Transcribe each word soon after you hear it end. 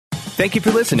Thank you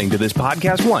for listening to this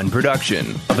Podcast One production.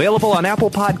 Available on Apple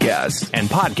Podcasts and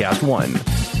Podcast One.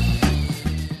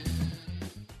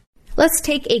 Let's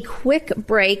take a quick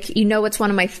break. You know it's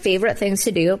one of my favorite things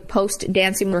to do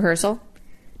post-dancing rehearsal.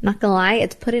 Not gonna lie,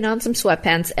 it's putting on some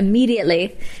sweatpants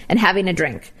immediately and having a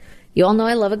drink. You all know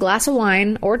I love a glass of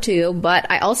wine or two, but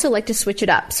I also like to switch it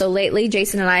up. So lately,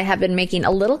 Jason and I have been making a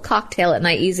little cocktail at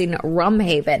night using Rum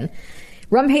Haven.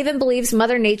 Rum Haven believes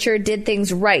Mother Nature did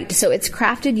things right, so it's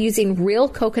crafted using real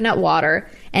coconut water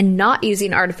and not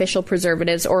using artificial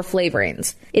preservatives or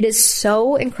flavorings. It is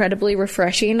so incredibly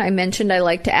refreshing. I mentioned I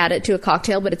like to add it to a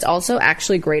cocktail, but it's also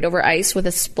actually great over ice with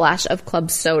a splash of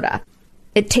club soda.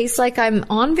 It tastes like I'm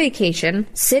on vacation,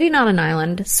 sitting on an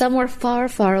island, somewhere far,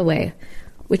 far away,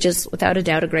 which is without a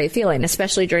doubt a great feeling,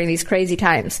 especially during these crazy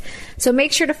times. So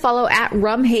make sure to follow at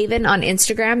Rum Haven on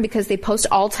Instagram because they post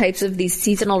all types of these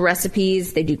seasonal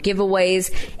recipes. They do giveaways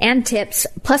and tips.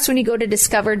 Plus, when you go to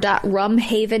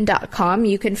discover.rumhaven.com,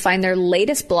 you can find their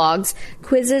latest blogs,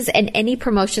 quizzes, and any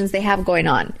promotions they have going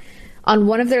on. On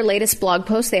one of their latest blog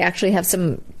posts, they actually have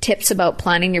some tips about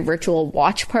planning your virtual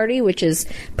watch party, which is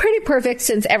pretty perfect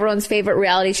since everyone's favorite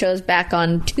reality show is back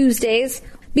on Tuesdays.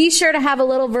 Be sure to have a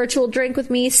little virtual drink with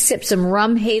me, sip some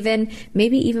Rum Haven,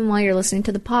 maybe even while you're listening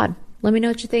to the pod. Let me know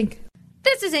what you think.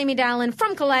 This is Amy Dallin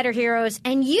from Collider Heroes,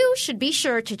 and you should be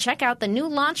sure to check out the new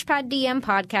Launchpad DM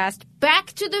podcast, Back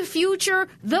to the Future,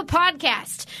 the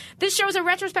podcast. This show is a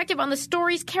retrospective on the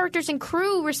stories, characters, and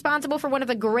crew responsible for one of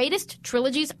the greatest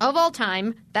trilogies of all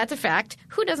time. That's a fact.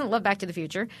 Who doesn't love Back to the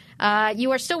Future? You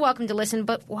are still welcome to listen,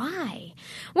 but why?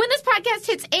 When this podcast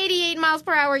hits 88 miles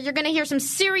per hour, you're going to hear some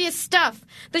serious stuff.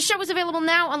 The show is available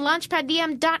now on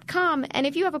launchpaddm.com, and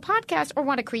if you have a podcast or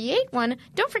want to create one,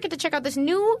 don't forget to check out this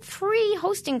new free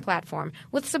hosting platform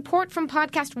with support from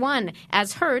Podcast One,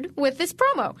 as heard with this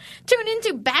promo. Tune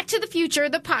into Back to the Future,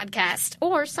 the podcast,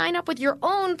 or sign up with your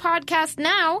own podcast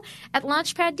now at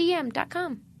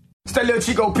launchpaddm.com. It's that little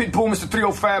Chico Pitbull, Mr.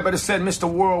 305, better said Mr.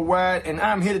 Worldwide, and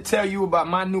I'm here to tell you about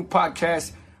my new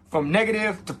podcast, From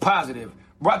Negative to Positive,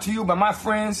 brought to you by my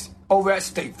friends over at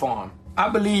State Farm. I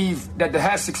believe that to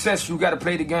have success, you got to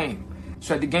play the game,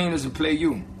 so that the game doesn't play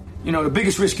you. You know, the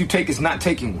biggest risk you take is not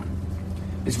taking one.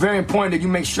 It's very important that you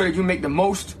make sure that you make the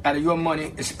most out of your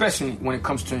money, especially when it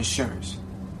comes to insurance.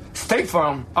 State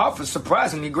Farm offers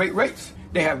surprisingly great rates.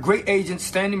 They have great agents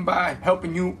standing by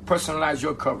helping you personalize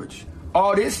your coverage.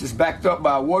 All this is backed up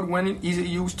by award-winning,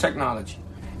 easy-to-use technology.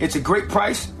 It's a great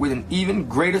price with an even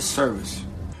greater service.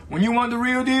 When you want the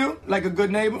real deal, like a good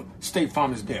neighbor, State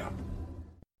Farm is there.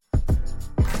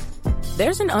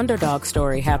 There's an underdog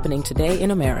story happening today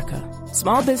in America.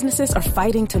 Small businesses are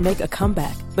fighting to make a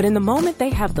comeback, but in the moment they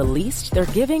have the least, they're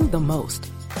giving the most.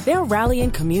 They're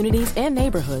rallying communities and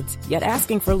neighborhoods, yet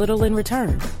asking for little in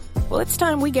return. Well, it's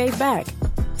time we gave back.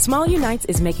 Small Unites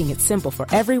is making it simple for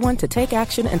everyone to take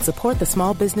action and support the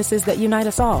small businesses that unite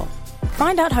us all.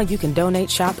 Find out how you can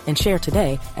donate, shop, and share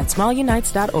today at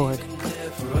smallunites.org.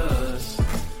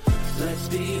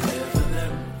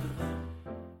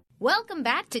 Welcome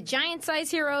back to Giant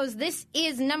Size Heroes. This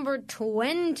is number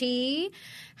 20.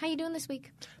 How you doing this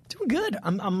week? Doing good.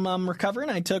 I'm recovering.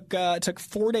 I took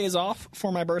 4 days off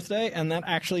for my birthday, and that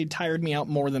actually tired me out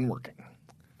more than working.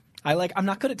 I'm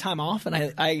not good at time off,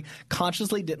 and I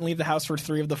consciously didn't leave the house for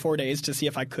 3 of the 4 days to see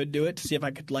if I could do it, to see if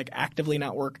I could actively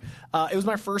not work. It was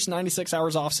my first 96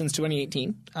 hours off since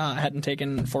 2018. I hadn't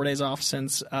taken 4 days off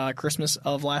since Christmas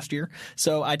of last year,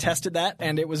 so I tested that,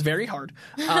 and it was very hard.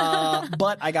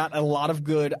 But I got a lot of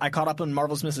good. I caught up on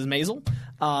Marvelous Mrs. Maisel,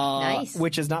 nice.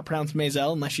 Which is not pronounced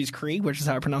Maisel unless she's Cree, which is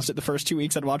how I pronounced it the first 2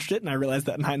 weeks I'd watched it, and I realized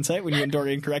that in hindsight when you and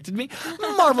Dorian corrected me.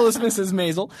 Marvelous Mrs.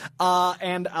 Maisel.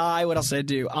 And what else did I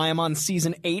do? I am on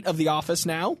season 8 of The Office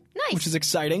now. Nice. Which is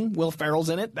exciting. Will Ferrell's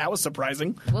in it. That was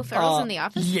surprising. Will Ferrell's in The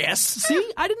Office? Yes.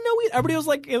 See? I didn't know. Everybody was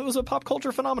like, it was a pop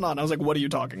culture phenomenon. I was like, what are you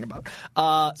talking about?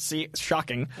 See? It's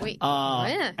shocking. Wait.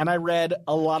 And I read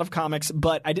a lot of comics,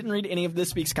 but I didn't read any of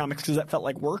this week's comics because that felt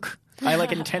like work. I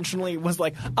intentionally was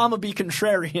like, I'm going to be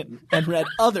contrarian and read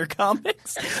other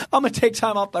comics. I'm going to take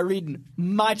time off by reading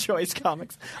my choice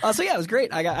comics. So yeah, it was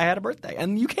great. I had a birthday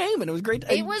and you came and it was great.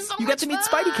 It was so You much got to meet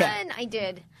fun. Spidey Cat. I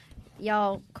did.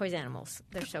 Y'all, Coy's Animals.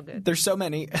 They're so good. There's so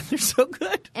many. They're so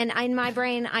good. And in my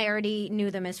brain, I already knew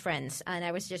them as friends, and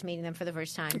I was just meeting them for the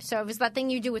first time. So it was that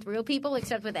thing you do with real people,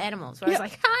 except with animals. Where I was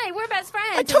like, "Hi, we're best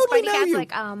friends." I totally and Spidey know Cat's you.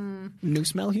 like, New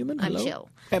smell human? Hello? I'm chill.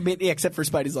 I mean, yeah, except for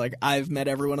Spidey's like, I've met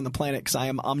everyone on the planet because I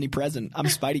am omnipresent. I'm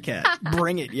Spidey Cat.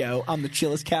 Bring it, yo. I'm the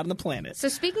chillest cat on the planet. So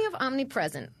speaking of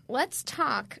omnipresent, let's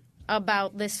talk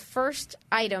about this first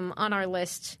item on our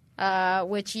list,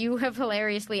 which you have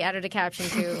hilariously added a caption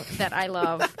to that I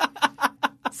love.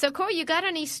 So, Corey, you got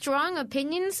any strong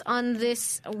opinions on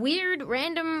this weird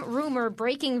random rumor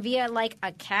breaking via like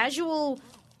a casual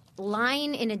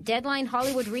line in a Deadline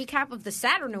Hollywood recap of the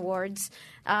Saturn Awards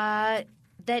that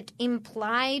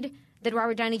implied that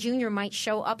Robert Downey Jr. might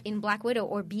show up in Black Widow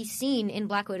or be seen in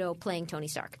Black Widow playing Tony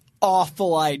Stark?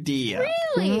 Awful idea.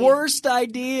 Really? Worst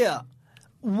idea.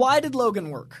 Why did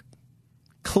Logan work?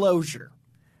 Closure.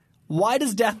 Why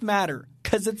does death matter?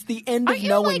 Because it's the end of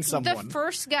knowing someone. The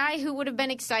first guy who would have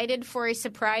been excited for a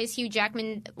surprise Hugh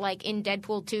Jackman, like in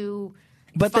Deadpool 2.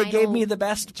 But they gave me the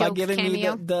best by giving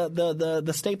cameo. me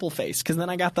the staple face, because then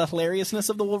I got the hilariousness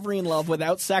of the Wolverine love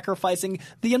without sacrificing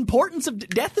the importance of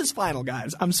death. Is final,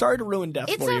 guys. I'm sorry to ruin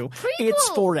death for you. Prequel. It's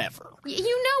forever.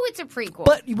 You know it's a prequel.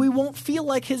 But we won't feel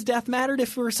like his death mattered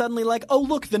if we're suddenly like, oh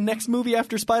look, the next movie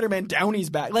after Spider-Man, Downey's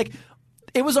back. Like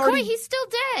it was already. Corey, he's still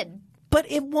dead. But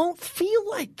it won't feel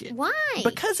like it. Why?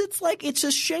 Because it's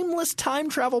a shameless time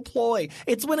travel ploy.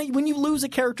 It's when you lose a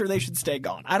character, they should stay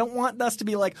gone. I don't want us to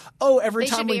be like, oh, every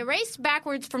time they should be erased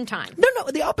backwards from time.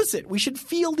 No, the opposite. We should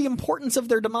feel the importance of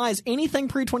their demise. Anything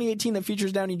pre-2018 that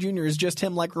features Downey Jr. is just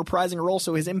him like reprising a role,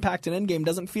 so his impact in Endgame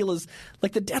doesn't feel as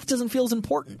like the death doesn't feel as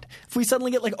important. If we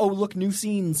suddenly get like, oh, look, new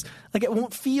scenes, like it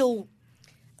won't feel.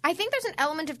 I think there's an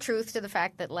element of truth to the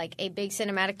fact that, like, a big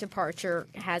cinematic departure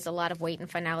has a lot of weight and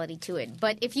finality to it.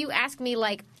 But if you ask me,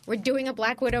 like, we're doing a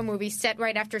Black Widow movie set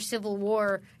right after Civil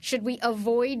War, should we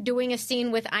avoid doing a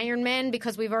scene with Iron Man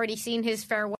because we've already seen his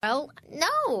farewell?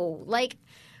 No. Like,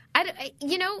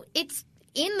 it's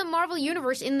in the Marvel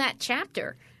Universe in that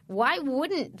chapter. Why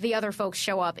wouldn't the other folks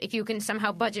show up if you can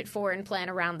somehow budget for and plan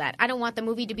around that? I don't want the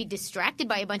movie to be distracted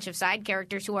by a bunch of side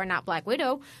characters who are not Black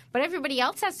Widow, but everybody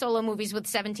else has solo movies with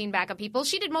 17 backup people.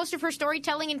 She did most of her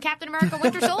storytelling in Captain America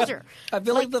Winter Soldier. I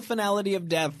feel like the finality of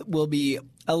death will be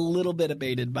a little bit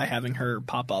abated by having her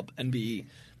pop up and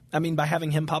by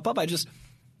having him pop up.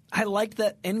 I liked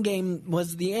that Endgame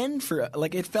was the end for,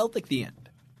 like, it felt like the end.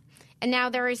 And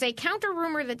now there is a counter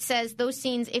rumor that says those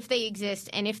scenes, if they exist,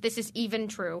 and if this is even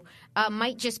true,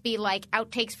 might just be like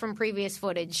outtakes from previous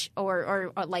footage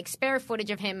or like spare footage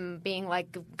of him being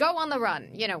like, go on the run,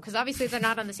 because obviously they're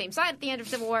not on the same side at the end of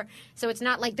Civil War, so it's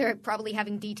not like they're probably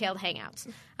having detailed hangouts.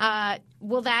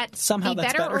 Will that Somehow be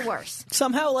that's better or worse?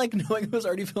 Somehow, like, knowing it was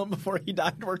already filmed before he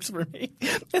died works for me.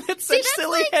 And it's such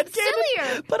silly like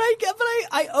headcanon. But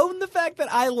I own the fact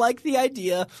that I like the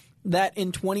idea that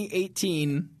in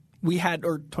 2018... we had,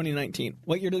 or 2019.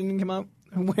 What year did it come out?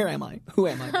 Where am I? Who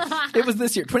am I? It was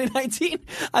this year, 2019.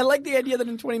 I like the idea that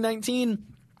in 2019,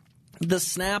 the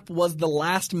snap was the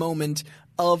last moment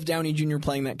of Downey Jr.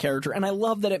 playing that character, and I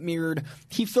love that it mirrored.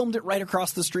 He filmed it right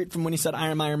across the street from when he said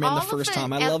Iron Man the first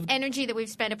time. I love energy that we've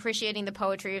spent appreciating the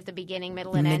poetry of the beginning,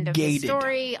 middle, and end of the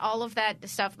story. All of that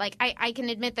stuff. Like I can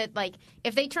admit that, like,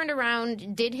 if they turned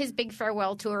around, did his big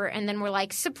farewell tour, and then were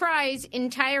like, surprise,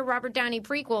 entire Robert Downey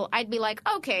prequel, I'd be like,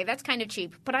 okay, that's kind of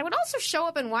cheap. But I would also show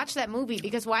up and watch that movie,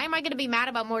 because why am I going to be mad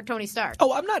about more Tony Stark?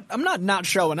 Oh, I'm not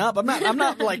showing up. I'm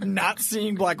not like not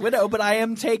seeing Black Widow, but I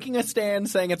am taking a stand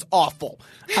saying it's awful.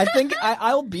 I think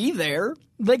I'll be there.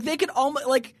 Like, they could almost,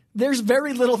 like, there's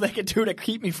very little they could do to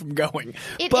keep me from going.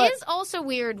 It is also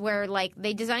weird where, like,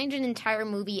 they designed an entire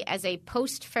movie as a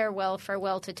post-farewell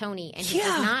to Tony, and he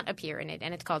does not appear in it,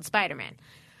 and it's called Spider-Man.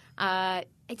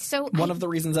 It's so one of the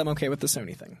reasons I'm okay with the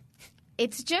Sony thing.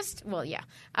 It's just, well, yeah.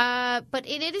 But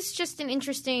it is just an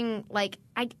interesting, like,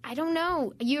 I don't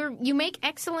know. You make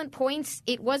excellent points.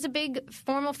 It was a big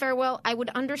formal farewell. I would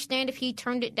understand if he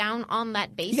turned it down on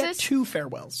that basis. He got two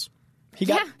farewells. He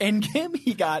got Endgame.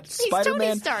 He got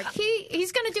Spider-Man. He's Tony Stark.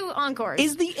 He's going to do encores.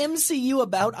 Is the MCU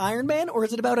about Iron Man, or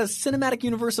is it about a cinematic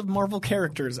universe of Marvel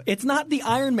characters? It's not the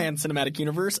Iron Man cinematic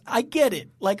universe. I get it.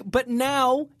 Like, but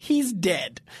now he's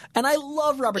dead, and I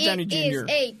love Robert Downey Jr. It is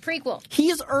a prequel.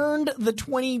 He's earned the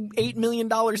 $28 million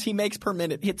he makes per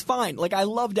minute. It's fine. Like, I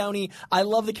love Downey. I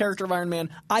love the character of Iron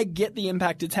Man. I get the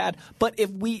impact it's had. But if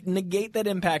we negate that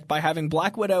impact by having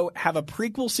Black Widow have a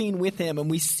prequel scene with him, and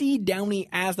we see Downey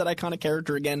as that iconic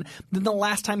character again, then the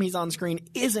last time he's on screen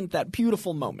isn't that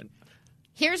beautiful moment.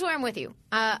 Here's where I'm with you.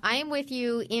 I am with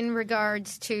you in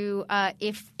regards to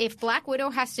if Black Widow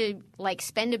has to, like,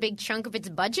 spend a big chunk of its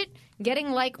budget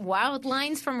getting, like, wild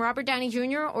lines from Robert Downey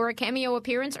Jr. or a cameo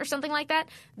appearance or something like that,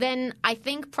 then I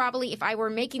think probably if I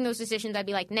were making those decisions, I'd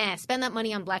be like, nah, spend that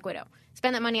money on Black Widow.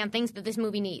 Spend that money on things that this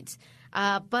movie needs.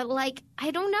 But, like,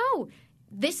 I don't know.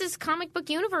 This is comic book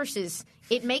universes.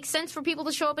 It makes sense for people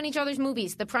to show up in each other's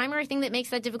movies. The primary thing that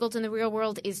makes that difficult in the real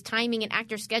world is timing and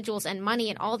actor schedules and money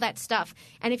and all that stuff.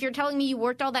 And if you're telling me you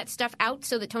worked all that stuff out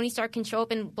so that Tony Stark can show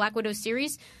up in Black Widow's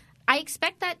series, I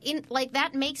expect that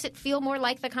that makes it feel more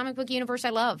like the comic book universe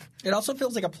I love. It also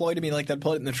feels like a ploy to me, like they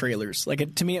put it in the trailers.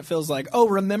 Like to me, it feels like, oh,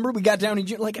 remember we got Downey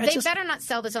Jr. Like they better not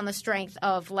sell this on the strength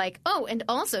of like, oh, and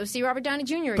also see Robert Downey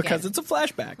Jr. again because it's a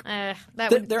flashback.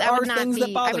 There are things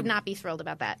that bother. I would not be thrilled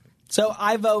about that. So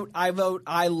I vote.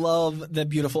 I love the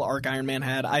beautiful arc Iron Man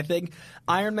had. I think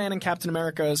Iron Man and Captain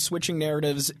America switching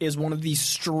narratives is one of the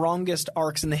strongest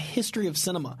arcs in the history of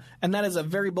cinema, and that is a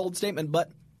very bold statement, but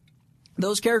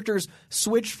those characters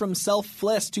switched from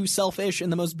selfless to selfish in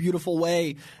the most beautiful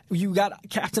way. You got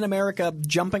Captain America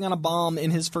jumping on a bomb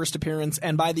in his first appearance,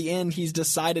 and by the end, he's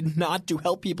decided not to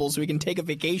help people so he can take a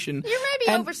vacation. You're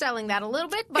maybe overselling that a little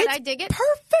bit, but I dig it.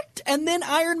 Perfect! And then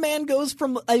Iron Man goes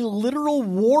from a literal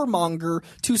warmonger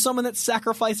to someone that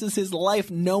sacrifices his life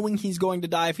knowing he's going to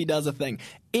die if he does a thing.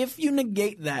 If you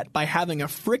negate that by having a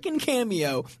frickin'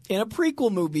 cameo in a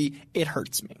prequel movie, it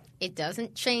hurts me. It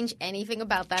doesn't change anything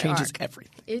about that Changes arc.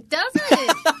 everything. It doesn't.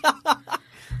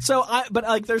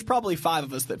 But there's probably 5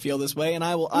 of us that feel this way, and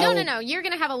I will. No. You're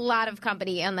going to have a lot of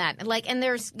company on that. And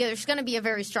there's going to be a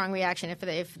very strong reaction if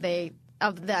they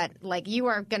of that. Like, you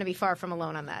are going to be far from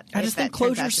alone on that. I just think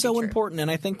closure is so important,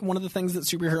 and I think one of the things that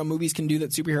superhero movies can do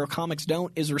that superhero comics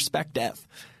don't is respect death.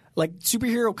 Like,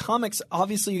 superhero comics,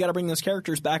 obviously you got to bring those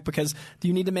characters back because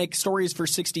you need to make stories for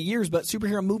 60 years, but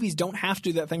superhero movies don't have to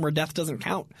do that thing where death doesn't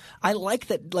count. I like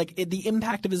that, the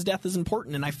impact of his death is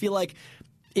important, and I feel like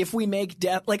if we make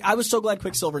death... Like, I was so glad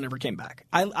Quicksilver never came back.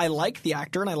 I like the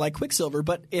actor, and I like Quicksilver,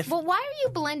 but if... Well, why are you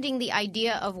blending the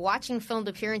idea of watching filmed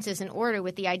appearances in order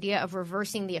with the idea of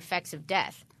reversing the effects of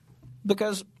death?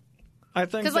 Because I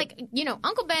think... Because,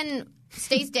 Uncle Ben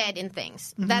stays dead in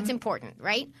things. Mm-hmm. That's important,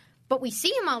 right? But we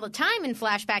see him all the time in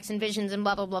flashbacks and visions and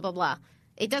blah, blah, blah, blah, blah.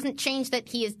 It doesn't change that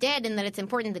he is dead and that it's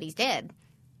important that he's dead.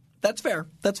 That's fair.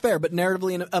 But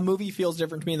narratively, a movie feels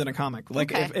different to me than a comic.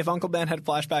 Like, okay. if Uncle Ben had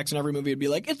flashbacks in every movie, it'd be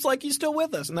like, it's like he's still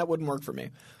with us, and that wouldn't work for me.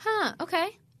 Huh,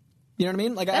 okay. You know what I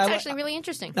mean? Like, That's actually really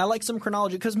interesting. I like some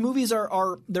chronology, because movies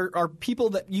are people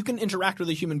that you can interact with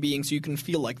a human being so you can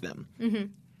feel like them. Mm-hmm.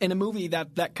 In a movie,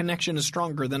 that connection is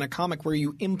stronger than a comic where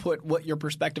you input what your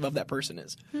perspective of that person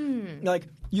is. Like,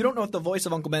 you don't know what the voice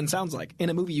of Uncle Ben sounds like. In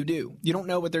a movie, you do. You don't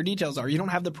know what their details are. You don't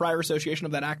have the prior association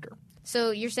of that actor. So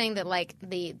you're saying that, like,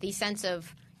 the sense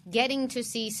of getting to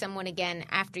see someone again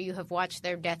after you have watched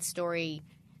their death story,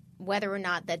 whether or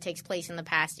not that takes place in the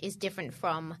past, is different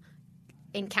from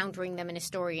encountering them in a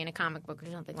story in a comic book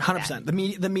or something like 100%.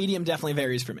 that. The medium definitely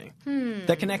varies for me.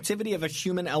 The connectivity of a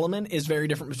human element is very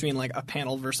different between, like, a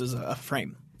panel versus a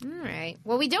frame. All right.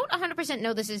 Well, we don't 100%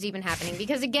 know this is even happening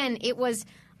because, again, it was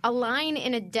a line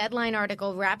in a Deadline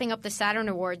article wrapping up the Saturn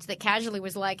Awards that casually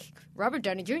was like, Robert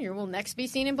Downey Jr. will next be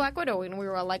seen in Black Widow. And we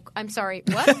were all like, I'm sorry,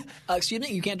 what? Excuse me?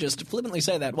 You can't just flippantly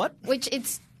say that. What? Which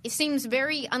it seems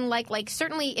very unlike, like,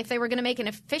 certainly if they were going to make an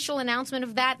official announcement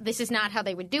of that, this is not how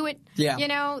they would do it. Yeah.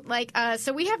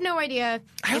 So we have no idea.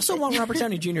 I also want Robert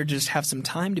Downey Jr. to just have some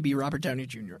time to be Robert Downey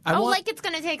Jr. It's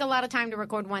going to take a lot of time to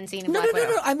record one scene in Black Widow.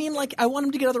 No. I mean, like, I want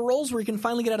him to get other roles where he can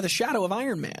finally get out of the shadow of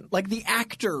Iron Man. Like, the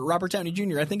actor, Robert Downey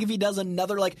Jr. I think if he does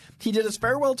another, like, he did his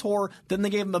farewell tour, then they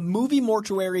gave him a movie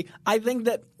Mortuary, I think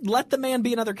that let the man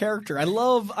be another character. I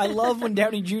love when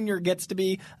Downey Jr. gets to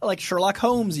be, like, Sherlock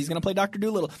Holmes. He's going to play Dr.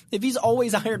 Dolittle. If he's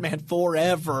always Iron Man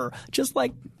forever, just,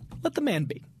 like, let the man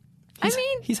be.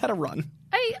 He's had a run.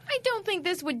 I don't think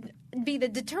this would be the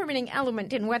determining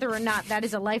element in whether or not that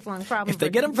is a lifelong problem. If they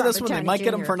get him for this one, they might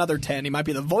get him for another 10. He might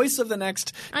be the voice of the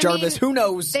next Jarvis. Who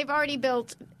knows? They've already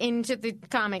built into the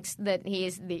comics that he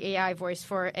is the AI voice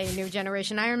for a new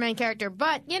generation Iron Man character.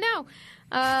 But,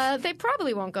 they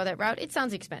probably won't go that route. It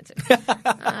sounds expensive.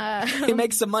 He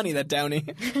makes some money, that Downey.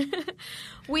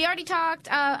 We already talked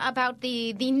about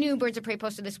the new Birds of Prey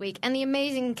poster this week and the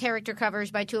amazing character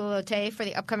covers by Tula Lotay for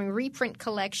the upcoming reprint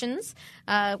collections,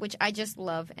 which I just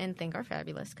love and think are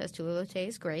fabulous because Tula Lotay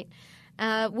is great.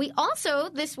 We also,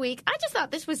 this week, I just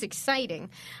thought this was exciting.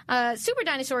 Super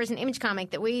Dinosaur is an Image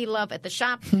comic that we love at the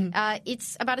shop.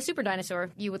 It's about a super dinosaur.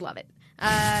 You would love it.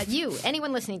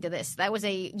 Anyone listening to this, that was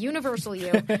a universal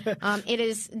you. It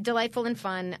is delightful and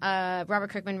fun. Robert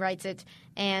Kirkman writes it,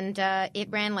 and it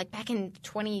ran like back in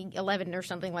 2011 or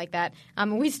something like that.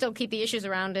 We still keep the issues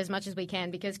around as much as we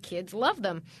can because kids love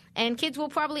them. And kids will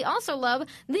probably also love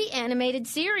the animated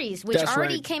series, which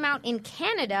came out in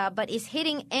Canada but is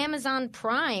hitting Amazon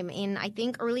Prime in, I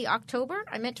think, early October.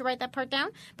 I meant to write that part down.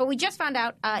 But we just found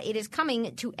out it is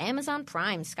coming to Amazon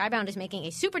Prime. Skybound is making a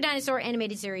Super Dinosaur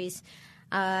animated series,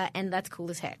 and that's cool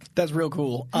as heck. That's real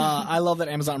cool. I love that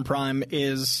Amazon Prime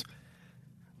is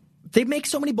They make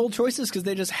so many bold choices because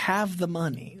they just have the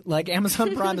money. Like,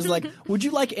 Amazon Prime is like, would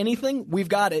you like anything? We've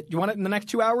got it. You want it in the next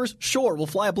 2 hours? Sure, we'll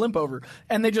fly a blimp over.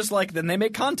 And they just then they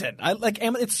make content.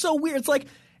 It's so weird. It's like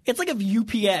if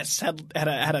UPS had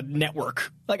a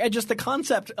network. The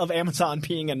concept of Amazon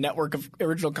being a network of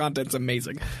original content is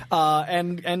amazing.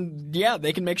 And yeah,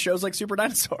 they can make shows like Super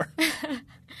Dinosaur.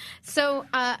 So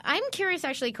I'm curious,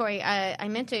 actually, Corey. I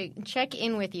meant to check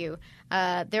in with you.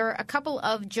 There are a couple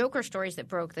of Joker stories that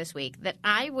broke this week that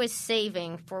I was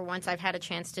saving for once I've had a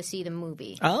chance to see the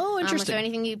movie. Oh, interesting. Is there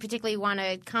anything you particularly want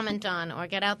to comment on or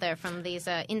get out there from these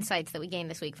insights that we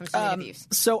gained this week from some interviews?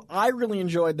 So I really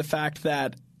enjoyed the fact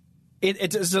that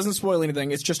it doesn't spoil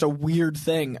anything. It's just a weird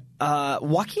thing.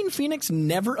 Joaquin Phoenix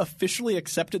never officially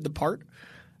accepted the part.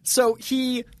 So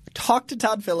he talked to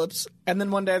Todd Phillips, and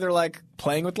then one day they're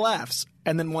playing with laughs.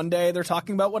 And then one day they're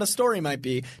talking about what a story might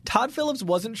be. Todd Phillips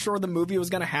wasn't sure the movie was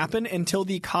going to happen until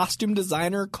the costume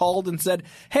designer called and said,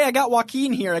 hey, I got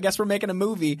Joaquin here. I guess we're making a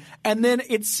movie. And then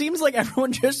it seems like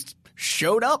everyone just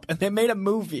showed up and they made a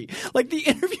movie. The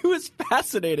interview is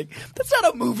fascinating. That's not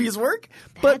how movies work.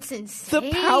 That's insane.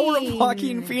 The power of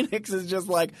Joaquin Phoenix is just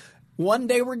one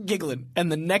day we're giggling,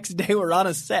 and the next day we're on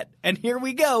a set, and here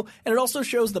we go. And it also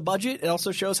shows the budget. It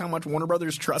also shows how much Warner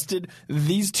Brothers trusted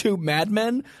these two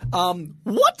madmen.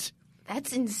 What?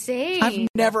 That's insane. I've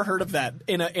never heard of that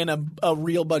in a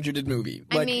real budgeted movie.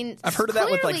 I've heard of that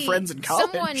with friends in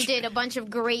college. Someone did a bunch of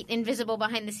great invisible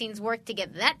behind the scenes work to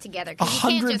get that together.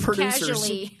 100 just producers.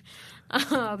 Casually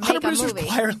 100 producers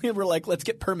quietly were let's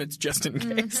get permits just in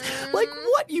case. What?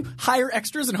 You hire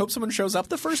extras and hope someone shows up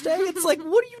the first day? It's what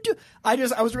do you do? I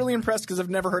was really impressed because I've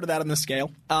never heard of that on this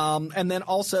scale. And then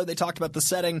also they talked about the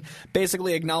setting,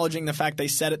 basically acknowledging the fact they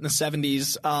set it in the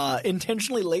 70s,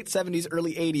 intentionally late 70s,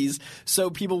 early 80s, so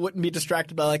people wouldn't be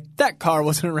distracted by that car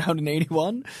wasn't around in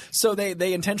 81. So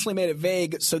they intentionally made it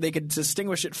vague so they could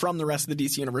distinguish it from the rest of the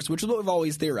DC universe, which is what we've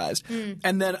always theorized.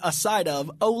 And then aside of,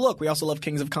 oh, look, we also love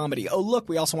Kings of Comedy. Oh, look,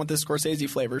 we also want this Scorsese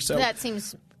flavor. So that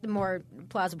seems more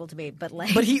plausible to me, but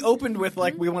But he opened with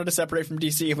we wanted to separate from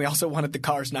DC, and we also wanted the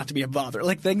cars not to be a bother.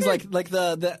 Things like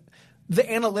the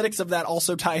analytics of that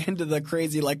also tie into the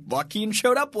crazy Joaquin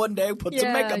showed up one day, put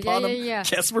some makeup on him.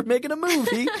 Guess we're making a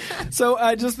movie.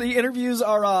 So just the interviews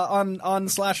are on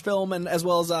Slash Film, and as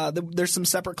well as there's some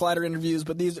separate Collider interviews,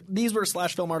 but these were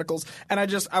Slash Film articles, and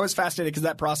I was fascinated because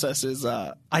that process is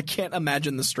I can't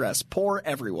imagine the stress. Poor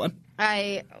everyone.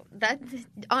 That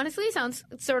honestly sounds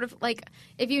sort of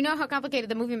if you know how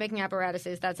complicated the movie making apparatus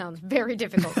is, that sounds very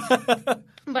difficult.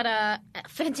 But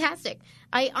fantastic.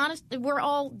 We're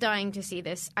all dying to see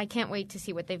this. I can't wait to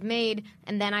see what they've made,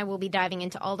 and then I will be diving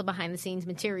into all the behind the scenes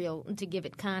material to give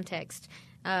it context.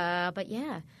 But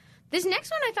yeah. This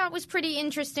next one I thought was pretty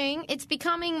interesting. It's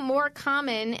becoming more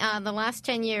common the last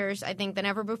 10 years, I think, than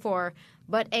ever before.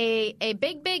 But a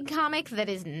big comic that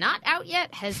is not out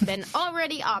yet has been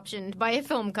already optioned by a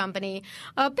film company.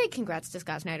 Big congrats to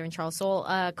Scott Snyder and Charles Soule,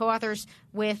 co-authors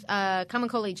with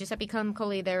Giuseppe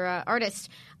Camuncoli, their artist,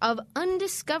 of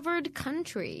Undiscovered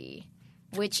Country,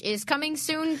 which is coming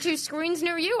soon to screens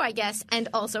near you, I guess, and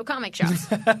also comic shops.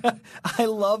 I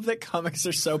love that comics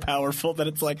are so powerful that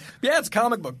it's it's a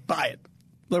comic book, buy it.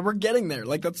 We're getting there.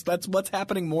 That's what's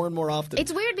happening more and more often.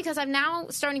 It's weird because I'm now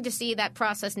starting to see that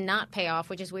process not pay off,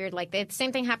 which is weird. The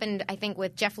same thing happened, I think,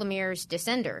 with Jeff Lemire's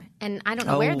Descender, and I don't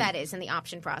know where that is in the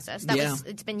option process.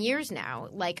 It's been years now.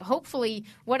 Hopefully,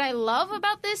 what I love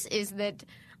about this is that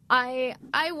I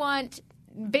want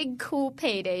big, cool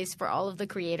paydays for all of the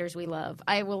creators we love.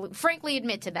 I will frankly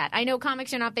admit to that. I know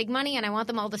comics are not big money, and I want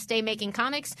them all to stay making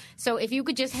comics. So if you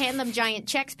could just hand them giant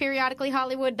checks periodically,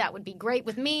 Hollywood, that would be great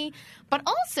with me. But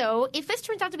also, if this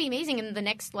turns out to be amazing in the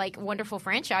next, wonderful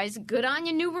franchise, good on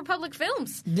you, New Republic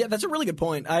Films. Yeah, that's a really good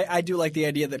point. I do like the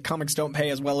idea that comics don't pay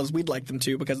as well as we'd like them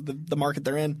to because of the market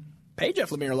they're in. Pay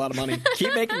Jeff Lemire a lot of money.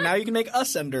 Keep making. Now you can make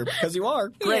Ascender because you are.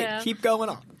 Great. Yeah. Keep going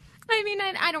on.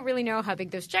 I don't really know how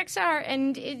big those checks are,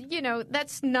 and,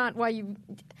 that's not why you...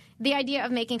 The idea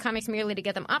of making comics merely to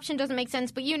get them optioned doesn't make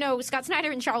sense, but Scott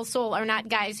Snyder and Charles Soule are not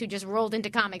guys who just rolled into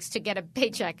comics to get a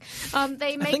paycheck.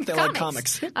 They make I think they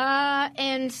comics. Like comics.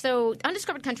 And so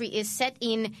Undiscovered Country is set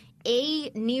in a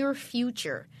near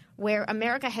future where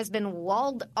America has been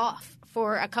walled off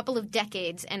for a couple of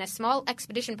decades, and a small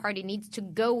expedition party needs to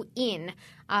go in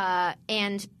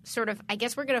and sort of, I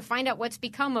guess we're going to find out what's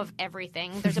become of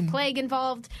everything. There's a plague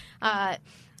involved.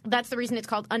 That's the reason it's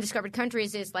called Undiscovered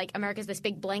Countries, is America's this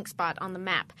big blank spot on the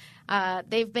map.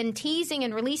 They've been teasing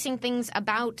and releasing things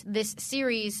about this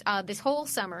series this whole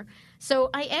summer, so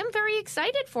I am very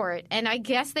excited for it, and I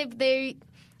guess they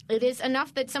it is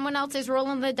enough that someone else is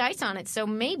rolling the dice on it. So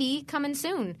maybe coming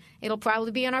soon. It'll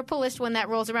probably be on our pull list when that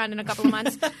rolls around in a couple of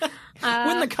months.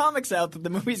 When the comic's out that the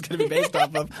movie's going to be based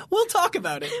off of, we'll talk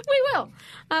about it. We will.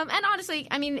 And honestly,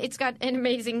 I mean, it's got an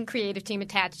amazing creative team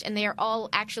attached, and they are all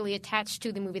actually attached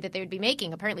to the movie that they would be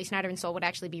making. Apparently, Snyder and Soule would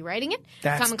actually be writing it.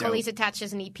 That's Tom McCauley's attached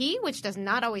as an EP, which does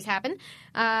not always happen.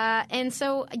 And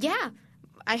so, yeah.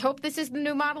 I hope this is the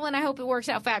new model, and I hope it works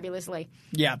out fabulously.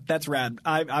 Yeah, that's rad.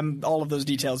 I'm all of those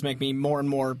details make me more and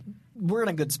more. We're in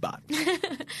a good spot.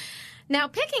 Now,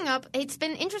 picking up, it's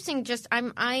been interesting.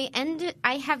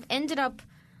 I have ended up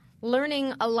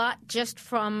learning a lot just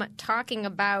from talking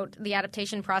about the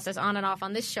adaptation process on and off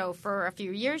on this show for a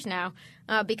few years now,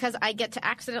 because I get to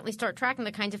accidentally start tracking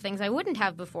the kinds of things I wouldn't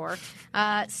have before.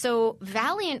 So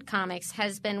Valiant Comics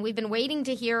we've been waiting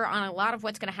to hear on a lot of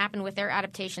what's going to happen with their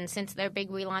adaptation since their big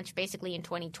relaunch basically in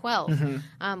 2012,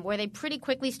 where they pretty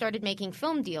quickly started making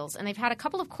film deals, and they've had a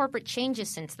couple of corporate changes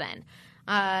since then.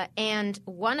 And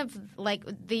one of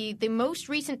the most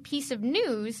recent piece of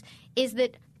news is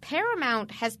that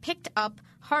Paramount has picked up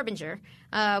Harbinger,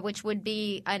 which would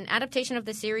be an adaptation of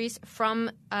the series from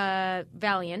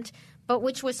Valiant, but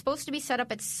which was supposed to be set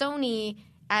up at Sony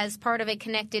as part of a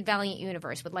connected Valiant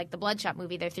universe with the Bloodshot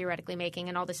movie they're theoretically making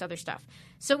and all this other stuff.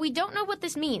 So we don't know what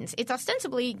this means. It's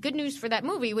ostensibly good news for that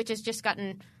movie, which has just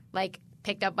gotten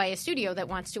picked up by a studio that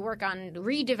wants to work on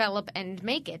redevelop and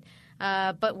make it.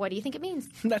 But what do you think it means?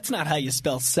 That's not how you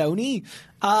spell Sony.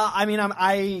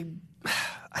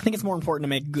 I think it's more important to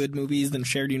make good movies than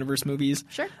shared universe movies.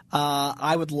 Sure.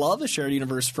 I would love a shared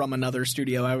universe from another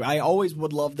studio. I always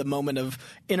would love the moment of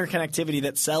interconnectivity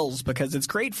that sells because it's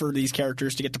great for these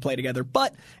characters to get to play together.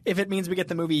 But if it means we get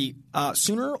the movie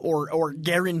sooner or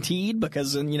guaranteed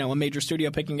because a major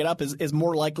studio picking it up is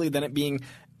more likely than it being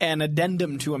an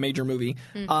addendum to a major movie.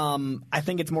 I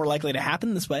think it's more likely to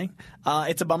happen this way.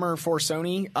 It's a bummer for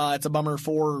Sony. It's a bummer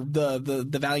for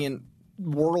the Valiant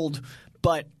world.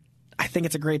 But I think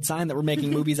it's a great sign that we're making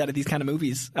movies out of these kind of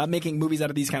movies, making movies out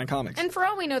of these kind of comics. And for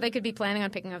all we know, they could be planning on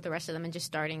picking up the rest of them and just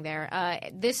starting there.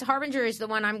 This Harbinger is the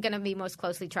one I'm going to be most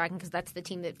closely tracking because that's the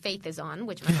team that Faith is on,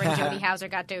 which my friend Jody Hauser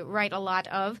got to write a lot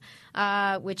of,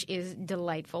 which is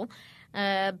delightful.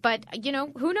 But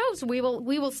who knows? We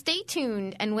will stay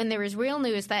tuned. And when there is real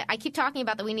news, that I keep talking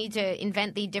about that we need to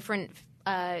invent the different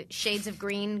shades of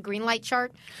green light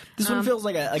chart. This one feels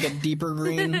like a deeper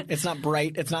green. It's not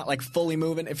bright. It's not fully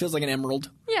moving. It feels like an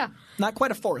emerald. Yeah. Not quite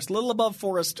a forest. A little above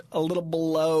forest, a little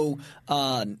below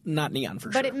not neon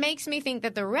for sure. But it makes me think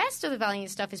that the rest of the Valiant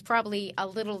stuff is probably a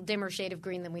little dimmer shade of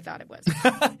green than we thought it was.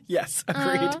 Yes,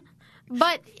 agreed.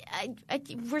 But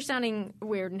we're sounding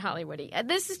weird and Hollywoody.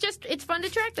 This is it's fun to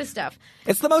track this stuff.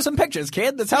 It's the motion pictures,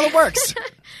 kid. That's how it works.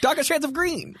 Darker shades of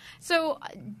green. So,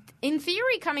 in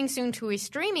theory, coming soon to a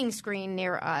streaming screen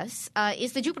near us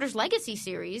is the Jupiter's Legacy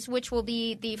series, which will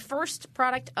be the first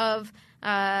product of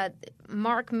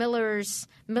Mark Miller's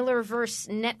Millerverse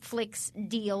Netflix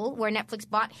deal, where Netflix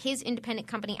bought his independent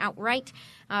company outright,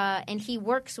 and he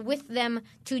works with them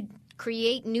to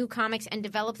create new comics and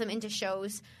develop them into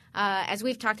shows. As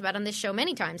we've talked about on this show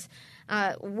many times,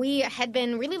 we had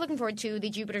been really looking forward to the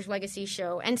Jupiter's Legacy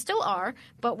show, and still are,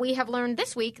 but we have learned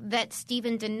this week that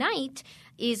Stephen DeKnight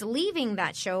is leaving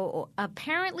that show,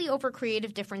 apparently over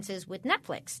creative differences with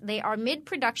Netflix. They are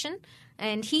mid-production,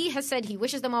 and he has said he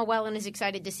wishes them all well and is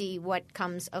excited to see what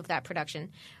comes of that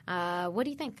production. What do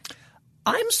you think?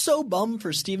 I'm so bummed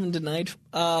for Stephen DeKnight.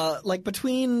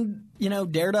 Between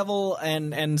Daredevil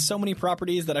and so many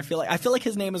properties that I feel like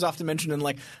his name is often mentioned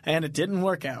in and it didn't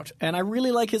work out. And I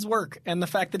really like his work. And the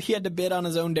fact that he had to bid on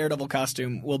his own Daredevil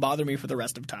costume will bother me for the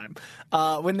rest of time.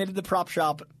 When they did the prop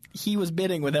shop, he was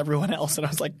bidding with everyone else, and I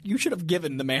was like, you should have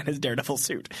given the man his Daredevil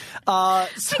suit. I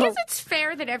guess it's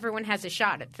fair that everyone has a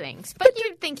shot at things, but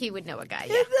you'd think he would know a guy.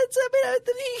 Yeah.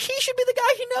 He should be the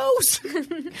guy he knows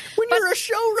when you're a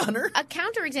showrunner. A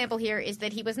counterexample here is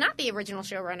that he was not the original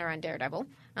showrunner on Daredevil.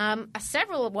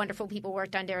 Several wonderful people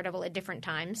worked on Daredevil at different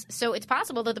times, so it's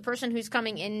possible that the person who's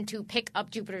coming in to pick up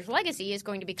Jupiter's Legacy is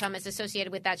going to become as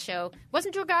associated with that show.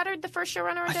 Wasn't Drew Goddard the first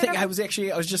showrunner on Daredevil? I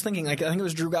was just thinking, I think it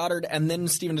was Drew Goddard and then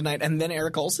Stephen DeKnight and then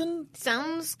Eric Olson.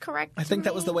 Sounds correct. I think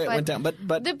that was the way it went down.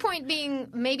 But the point being,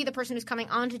 maybe the person who's coming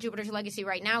onto Jupiter's Legacy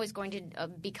right now is going to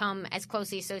become as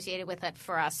closely associated with it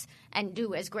for us and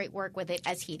do as great work with it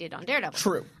as he did on Daredevil.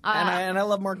 True. And I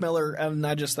love Mark Miller, and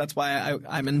that's why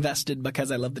I'm invested,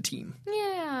 because I love the team.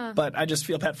 Yeah. But I just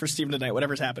feel bad for Steven tonight,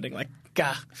 whatever's happening. Like,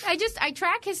 gah. I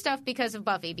track his stuff because of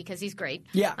Buffy, because he's great.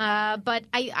 Yeah. But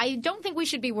I don't think we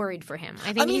should be worried for him.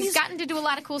 I think he's gotten to do a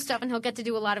lot of cool stuff, and he'll get to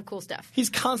do a lot of cool stuff. He's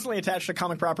constantly attached to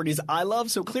comic properties I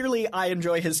love, so clearly I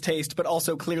enjoy his taste, but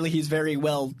also clearly he's very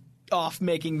well off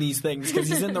making these things because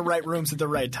he's in the right rooms at the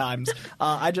right times.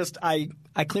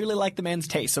 I clearly like the man's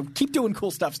taste, so keep doing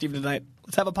cool stuff, Steven, tonight.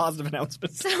 Let's have a positive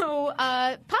announcement. So,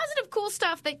 positive cool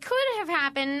stuff that could have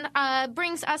happened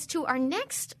brings us to our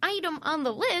next item on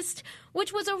the list,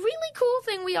 which was a really cool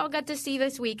thing we all got to see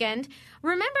this weekend.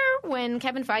 Remember when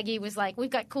Kevin Feige was like, we've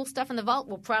got cool stuff in the vault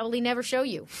we'll probably never show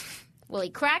you? Well, he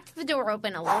cracked the door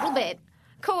open a little bit.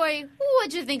 Coy,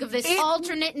 what'd you think of this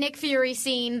alternate Nick Fury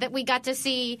scene that we got to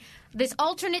see? This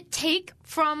alternate take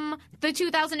from the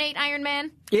 2008 Iron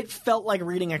Man? It felt like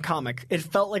reading a comic. It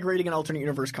felt like reading an alternate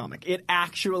universe comic. It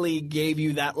actually gave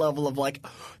you that level of like,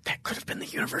 that could have been the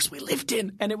universe we lived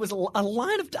in. And it was a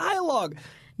line of dialogue.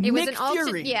 It was Nick an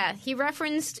Fury. Yeah, he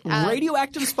referenced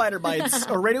radioactive spider bites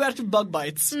or radioactive bug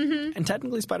bites. Mm-hmm. And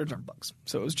technically spiders aren't bugs.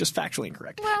 So it was just factually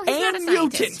incorrect. Well, he's not a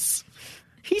scientist. Mutants.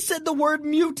 He said the word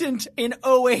mutant in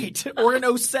 08 or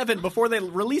in 07 before they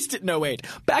released it in 08.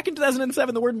 Back in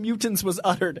 2007, the word mutants was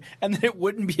uttered, and then it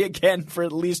wouldn't be again for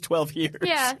at least 12 years.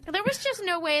 Yeah, there was just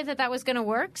no way that was going to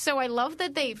work, so I love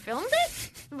that they filmed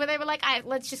it, but they were like,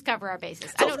 let's just cover our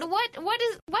bases. I don't know,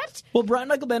 what? Well, Brian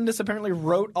Michael Bendis apparently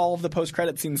wrote all of the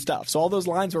post-credit scene stuff, so all those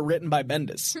lines were written by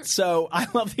Bendis. So I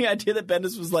love the idea that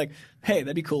Bendis was like, hey,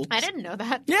 that'd be cool. I didn't know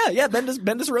that. Yeah,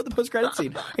 Bendis wrote the post-credit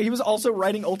scene. He was also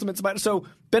writing Ultimate Spider, so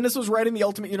Bendis was writing the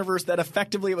Ultimate Universe that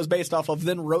effectively it was based off of,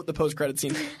 then wrote the post-credit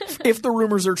scene, if the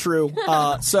rumors are true.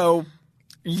 So,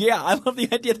 yeah, I love the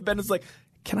idea that Bendis like,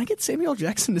 can I get Samuel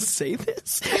Jackson to say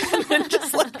this? And then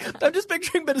just like, I'm just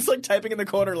picturing Bendis like typing in the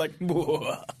corner like,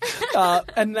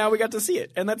 and now we got to see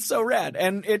it, and that's so rad,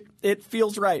 and it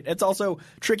feels right. It's also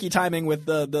tricky timing with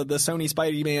the Sony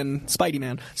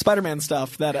Spider-Man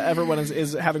stuff that everyone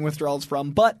is having withdrawals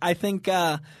from, but I think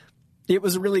it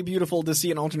was really beautiful to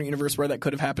see an alternate universe where that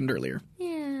could have happened earlier.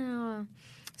 Yeah.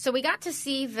 So we got to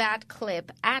see that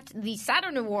clip at the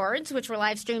Saturn Awards, which were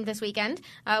live streamed this weekend,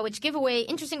 which give away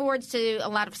interesting awards to a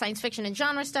lot of science fiction and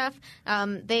genre stuff.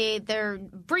 They're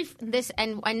brief. This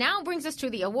and now brings us to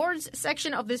the awards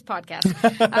section of this podcast.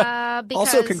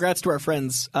 Also, congrats to our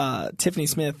friends Tiffany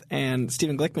Smith and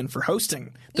Stephen Glickman for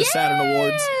hosting the Saturn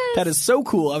Awards. That is so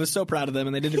cool. I was so proud of them,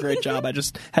 and they did a great job. I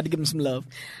just had to give them some love.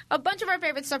 A bunch of our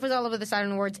favorite stuff was all over the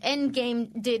Saturn Awards. Endgame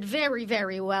did very,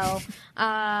 very well.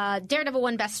 Daredevil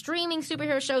won Best Streaming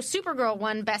Superhero Show. Supergirl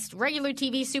won Best Regular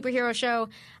TV Superhero Show.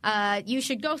 You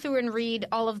should go through and read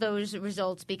all of those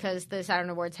results because the Saturn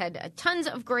Awards had tons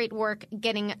of great work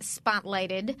getting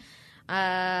spotlighted.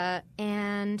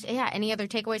 And, yeah, any other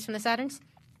takeaways from the Saturns?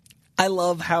 I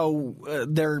love how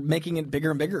they're making it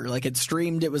bigger and bigger. Like, it's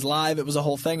streamed, it was live, it was a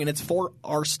whole thing, and it's for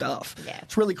our stuff. Yeah.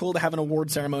 It's really cool to have an award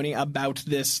ceremony about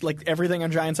this. Like, everything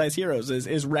on Giant Size Heroes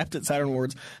is repped at Saturn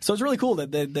Awards. So it's really cool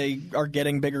that they are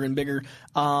getting bigger and bigger.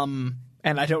 And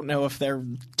I don't know if their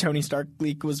Tony Stark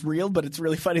leak was real, but it's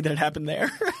really funny that it happened there.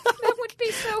 Be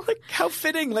so like, how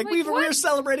fitting. Like we're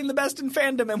celebrating the best in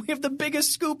fandom, and we have the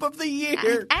biggest scoop of the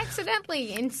year.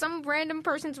 Accidentally in some random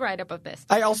person's write-up of this.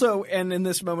 I also, and in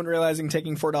this moment, realizing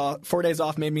taking 4 days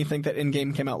off made me think that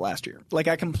Endgame came out last year. Like,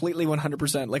 I completely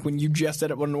 100%. Like, when you just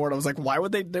said it one word, I was like, why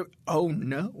would they do? Oh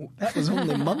no, that was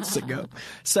only months ago.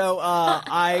 So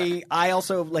I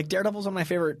also like Daredevil's one of my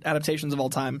favorite adaptations of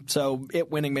all time. So it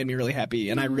winning made me really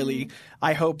happy, and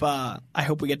I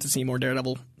hope we get to see more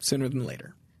Daredevil sooner than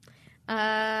later.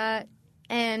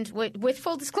 And with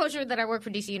full disclosure that I work for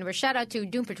DC Universe, shout out to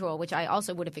Doom Patrol, which I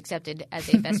also would have accepted as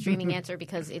a best streaming answer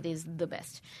because it is the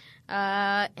best.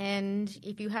 And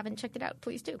if you haven't checked it out,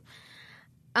 please do.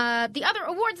 The other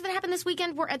awards that happened this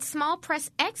weekend were at Small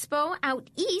Press Expo out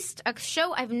east, a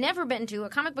show I've never been to, a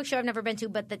comic book show I've never been to,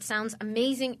 but that sounds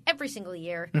amazing every single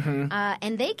year. Mm-hmm.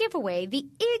 And they give away the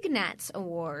Ignatz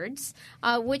Awards,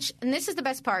 which, and this is the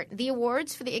best part, the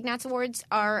awards for the Ignatz Awards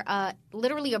are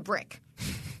literally a brick.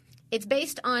 It's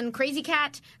based on Crazy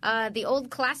Cat, the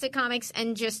old classic comics,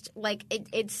 and just like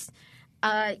it's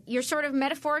you're sort of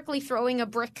metaphorically throwing a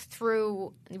brick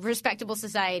through respectable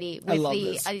society. With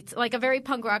it's like a very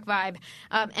punk rock vibe.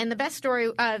 And the best story,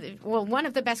 one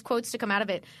of the best quotes to come out of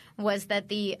it was that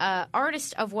the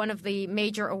artist of one of the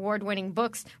major award-winning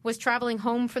books was traveling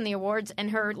home from the awards,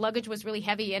 and her luggage was really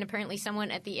heavy, and apparently someone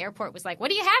at the airport was like, "What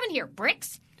do you have in here?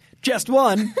 Bricks?" Just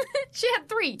one. She had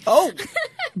 3. Oh,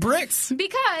 bricks.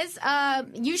 Because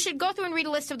you should go through and read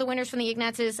a list of the winners from the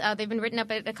Ignatzes. They've been written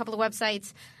up at a couple of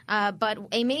websites. But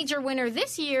a major winner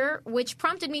this year, which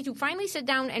prompted me to finally sit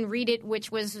down and read it,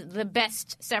 which was the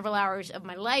best several hours of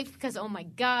my life because, oh my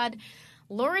God,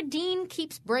 Laura Dean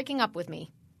keeps breaking up with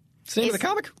me. Name of the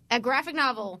comic? A graphic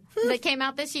novel that came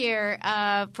out this year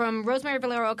from Rosemary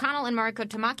Valero O'Connell and Mariko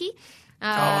Tamaki.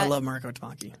 I love Mariko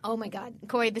Tamaki. Oh, my God.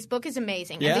 Corey, this book is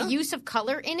amazing. Yeah? And the use of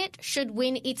color in it should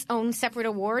win its own separate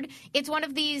award. It's one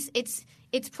of these –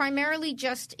 it's primarily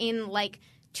just in, like,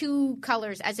 2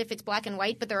 colors as if it's black and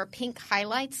white, but there are pink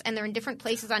highlights, and they're in different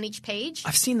places on each page.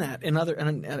 I've seen that in other –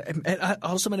 and it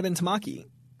also might have been Tamaki.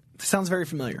 It sounds very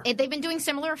familiar. They've been doing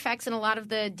similar effects in a lot of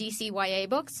the DC YA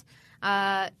books.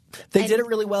 They did it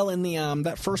really well in the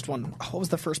that first one. What was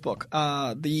the first book?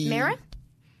 The Mara?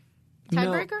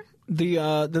 Tiebreaker?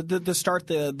 No, the start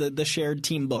the shared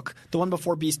team book, the one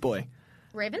before Beast Boy.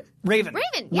 Raven. Yes.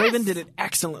 Raven did it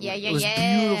excellently. Yeah. It was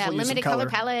beautiful. Limited color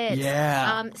palette.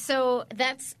 Yeah. So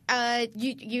that's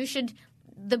you should.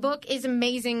 The book is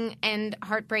amazing and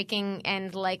heartbreaking,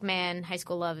 and like, man, high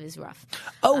school love is rough.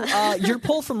 Oh, your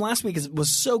poll from last week was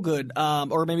so good,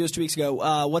 or maybe it was 2 weeks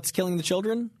ago. What's Killing the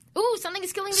Children? Ooh, Something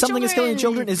is Killing the Something Children. is Killing the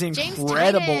Children is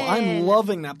incredible. I'm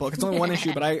loving that book. It's only 1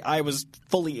 issue, but I was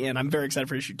fully in. I'm very excited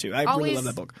for issue 2. I really love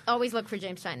that book. Always look for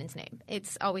James Tynan's name.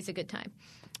 It's always a good time.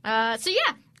 So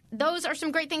yeah, those are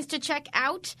some great things to check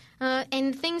out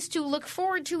and things to look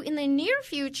forward to in the near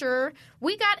future.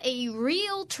 We got a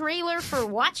real trailer for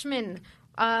Watchmen.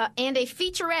 And a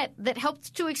featurette that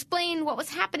helped to explain what was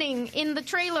happening in the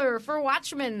trailer for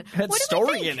Watchmen. It had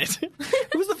story in it.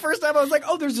 It was the first time I was like,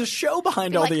 oh, there's a show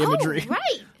behind all the imagery. Oh,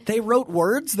 right. They wrote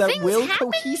words that Things will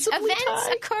happen, cohesively events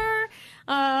tie.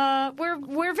 occur.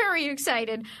 We're very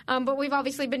excited, but we've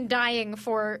obviously been dying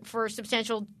for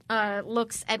substantial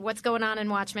looks at what's going on in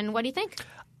Watchmen. What do you think?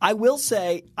 I will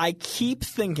say, I keep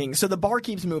thinking, so the bar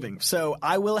keeps moving. So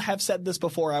I will have said this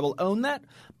before, I will own that,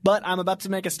 but I'm about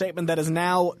to make a statement that is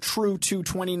now true to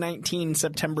 2019,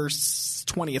 September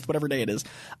 20th, whatever day it is.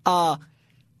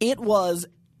 It was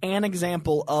an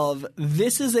example of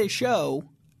this is a show,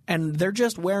 and they're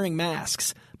just wearing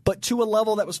masks, but to a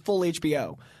level that was full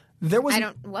HBO. There was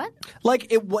what?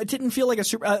 Like it didn't feel like a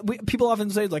super. People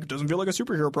often say like it doesn't feel like a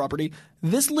superhero property.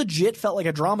 This legit felt like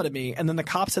a drama to me. And then the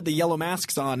cops had the yellow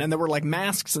masks on, and there were like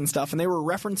masks and stuff, and they were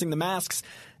referencing the masks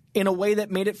in a way that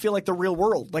made it feel like the real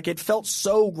world. Like it felt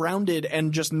so grounded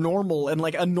and just normal and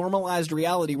like a normalized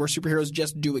reality where superheroes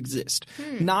just do exist.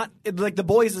 Not like The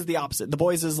Boys is the opposite. The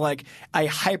Boys is like a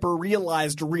hyper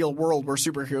realized real world where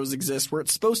superheroes exist, where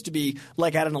it's supposed to be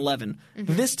like at an 11.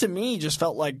 This to me just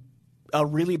felt like a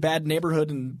really bad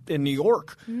neighborhood in New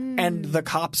York, and the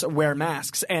cops wear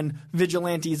masks, and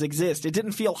vigilantes exist. It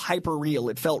didn't feel hyper real;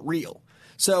 it felt real.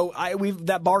 So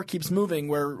that bar keeps moving.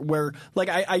 Where like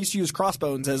I used to use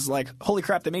Crossbones as like, holy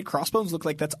crap, they made Crossbones look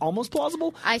like that's almost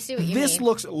plausible. I see what you mean. This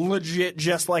looks legit,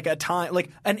 just like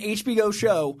like an HBO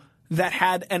show that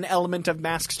had an element of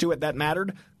masks to it that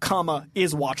mattered,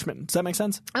 is Watchmen. Does that make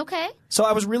sense? Okay. So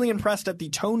I was really impressed at the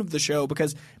tone of the show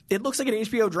because it looks like an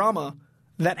HBO drama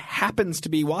that happens to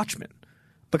be Watchmen.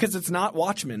 Because it's not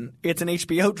Watchmen, it's an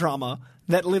HBO drama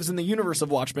that lives in the universe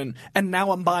of Watchmen, and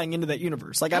now I'm buying into that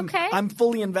universe. Like I'm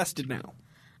fully invested now.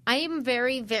 I am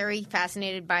very, very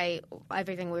fascinated by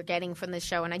everything we're getting from this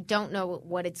show, and I don't know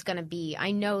what it's going to be.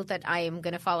 I know that I am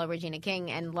going to follow Regina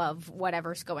King and love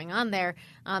whatever's going on there.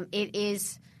 It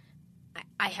is –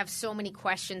 I have so many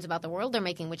questions about the world they're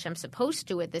making, which I'm supposed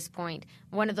to at this point.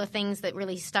 One of the things that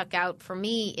really stuck out for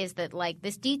me is that, like,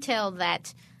 this detail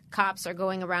that cops are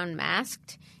going around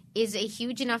masked is a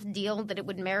huge enough deal that it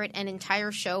would merit an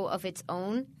entire show of its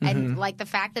own. And, like, the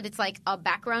fact that it's, like, a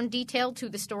background detail to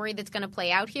the story that's going to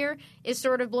play out here is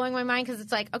sort of blowing my mind because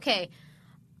it's like, okay –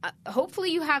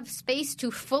 hopefully you have space to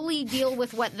fully deal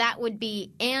with what that would be,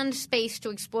 and space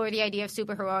to explore the idea of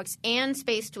superheroics, and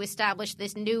space to establish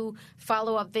this new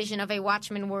follow-up vision of a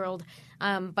Watchmen world.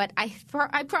 But I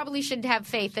probably should have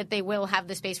faith that they will have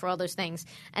the space for all those things.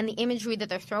 And the imagery that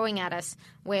they're throwing at us,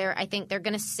 where I think they're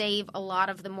going to save a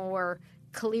lot of the more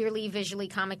clearly visually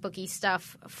comic booky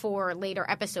stuff for later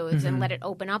episodes and let it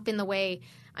open up in the way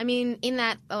 – I mean, in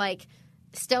that, like –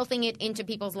 stealthing it into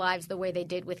people's lives the way they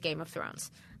did with Game of Thrones,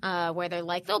 where they're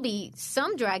like, there'll be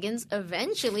some dragons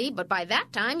eventually, but by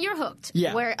that time you're hooked.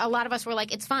 Yeah. Where a lot of us were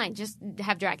like, it's fine, just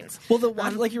have dragons. Well,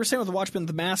 like you were saying with the Watchmen,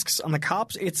 the masks on the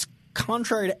cops, it's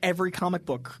contrary to every comic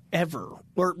book ever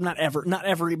or not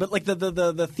every, but like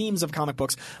the themes of comic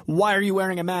books. Why are you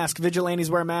wearing a mask? Vigilantes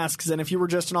wear masks, and if you were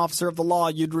just an officer of the law,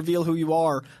 you'd reveal who you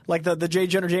are. Like the J.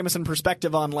 Jonah Jameson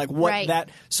perspective on like what that.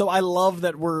 So I love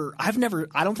that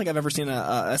I don't think I've ever seen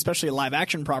especially a live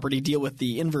action property deal with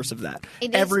the inverse of that.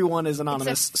 Everyone is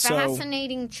anonymous. It's a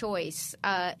fascinating choice,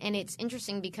 and it's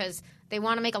interesting because they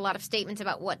want to make a lot of statements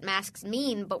about what masks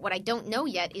mean, but what I don't know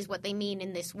yet is what they mean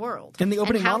in this world. In the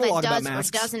opening monologue about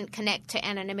masks, or doesn't connect to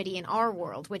anonymity in our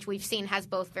world, which we've seen has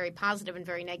both very positive and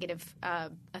very negative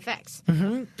effects.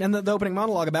 Mm-hmm. And the opening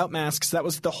monologue about masks, that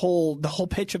was the whole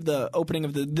pitch of the opening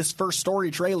of this first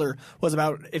story trailer was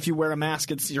about if you wear a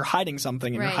mask, you're hiding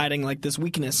something and you're hiding like this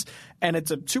weakness. And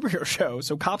it's a superhero show,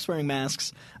 so cops wearing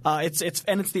masks. It's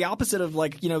the opposite of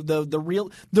like the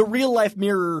real life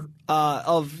mirror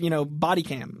of body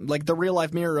cam, like the real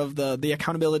life mirror of the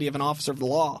accountability of an officer of the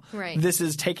law. Right. This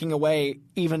is taking away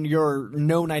even your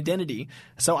known identity.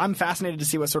 So I'm fascinated to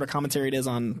see what sort of commentary it is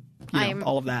on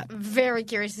all of that. Very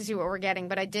curious to see what we're getting,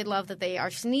 but I did love that they are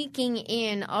sneaking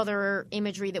in other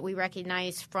imagery that we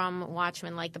recognize from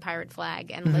Watchmen, like the pirate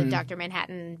flag and the Dr.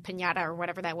 Manhattan pinata or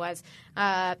whatever that was,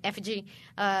 effigy.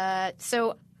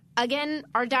 So again,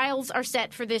 our dials are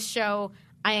set for this show.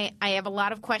 I have a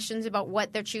lot of questions about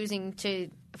what they're choosing to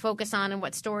focus on and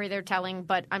what story they're telling,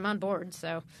 but I'm on board,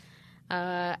 so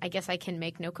I guess I can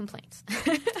make no complaints.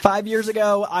 5 years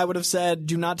ago, I would have said,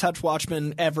 do not touch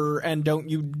Watchmen ever, and don't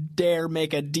you dare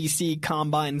make a DC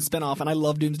Combine spinoff, and I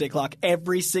love Doomsday Clock,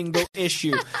 every single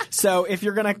issue. So if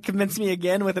you're going to convince me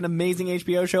again with an amazing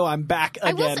HBO show, I'm back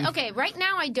again. Right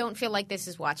now I don't feel like this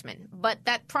is Watchmen, but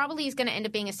that probably is going to end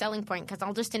up being a selling point because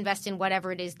I'll just invest in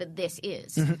whatever it is that this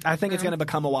is. Mm-hmm. I think it's going to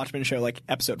become a Watchmen show like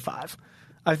episode 5.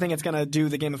 I think it's going to do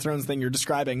the Game of Thrones thing you're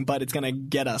describing, but it's going to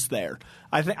get us there.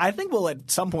 I think we'll at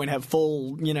some point have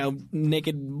full,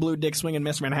 naked blue dick swinging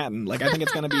Mr. Manhattan. Like I think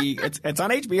it's going to be it's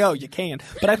on HBO. You can,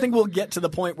 but I think we'll get to the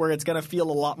point where it's going to feel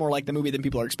a lot more like the movie than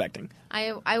people are expecting.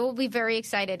 I will be very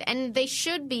excited, and they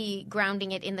should be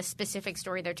grounding it in the specific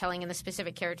story they're telling and the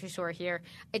specific characters who are here.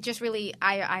 It just really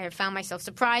I have found myself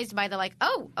surprised by the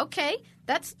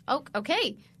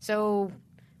okay, so.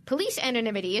 Police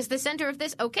anonymity is the center of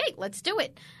this. Okay, let's do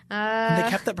it. They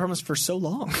kept that promise for so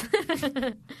long.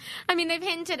 I mean, they've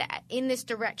hinted in this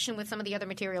direction with some of the other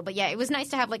material. But yeah, it was nice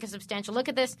to have like a substantial look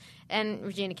at this. And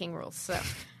Regina King rules. So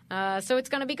it's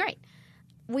going to be great.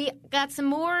 We got some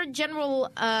more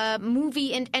general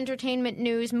movie and entertainment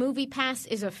news. Movie Pass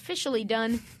is officially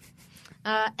done.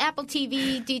 Apple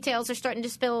TV details are starting to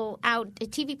spill out.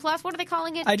 TV Plus, what are they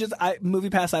calling it?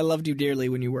 Movie Pass, I loved you dearly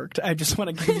when you worked. I just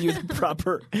want to give you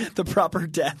the proper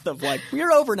death of like,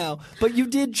 we're over now. But you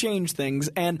did change things.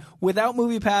 And without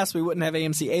Movie Pass, we wouldn't have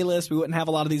AMC A-List. We wouldn't have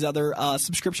a lot of these other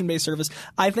subscription-based service.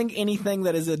 I think anything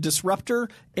that is a disruptor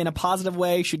in a positive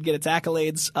way should get its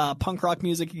accolades. Punk rock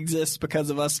music exists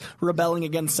because of us rebelling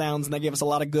against sounds, and they gave us a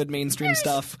lot of good mainstream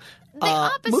stuff. The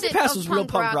opposite Movie Pass of was real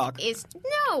punk rock. Is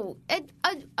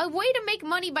a way to make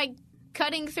money by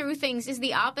cutting through things is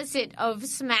the opposite of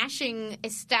smashing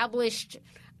established.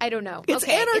 I don't know. It's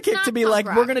anarchic to be like,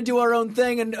 we're going to do our own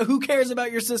thing, and who cares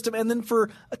about your system? And then for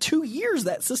 2 years,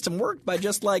 that system worked by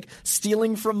just like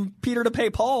stealing from Peter to pay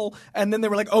Paul, and then they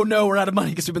were like, oh no, we're out of money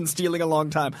because we've been stealing a long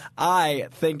time. I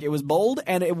think it was bold,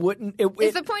 and it wouldn't.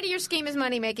 If the point of your scheme is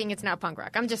money making, it's not punk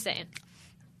rock. I'm just saying.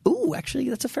 Ooh, actually,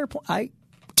 that's a fair point.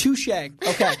 Touche.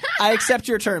 Okay, I accept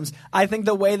your terms. I think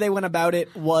the way they went about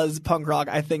it was punk rock.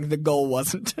 I think the goal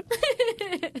wasn't.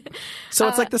 So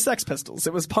it's like the Sex Pistols.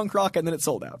 It was punk rock and then it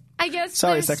sold out. I guess.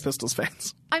 Sorry, Sex Pistols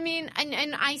fans. I mean,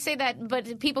 and I say that,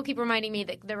 but people keep reminding me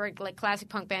that there were like classic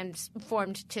punk bands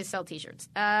formed to sell T-shirts.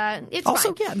 It's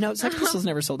also, fine. Yeah, no, Sex Pistols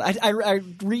never sold. I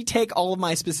retake all of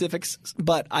my specifics,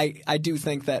 but I do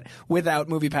think that without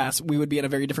Movie Pass, we would be in a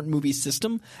very different movie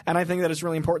system. And I think that it's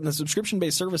really important. The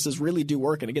subscription-based services really do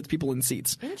work, and it gets people in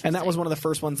seats. And that was one of the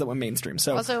first ones that went mainstream.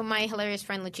 So also, my hilarious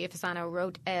friend Lucia Fasano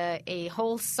wrote a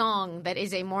whole song that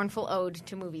is a mournful ode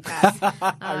to Movie Pass.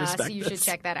 I respect so you this. should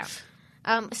check that out.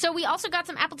 So we also got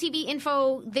some Apple TV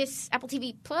info. This Apple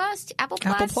TV Plus, Apple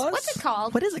Plus. What's it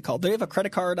called? What is it called? Do they have a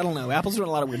credit card? I don't know. Apple's doing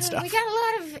a lot of weird stuff. We got a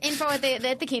lot of info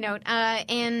at the keynote,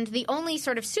 and the only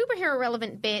sort of superhero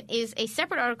relevant bit is a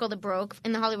separate article that broke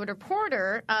in the Hollywood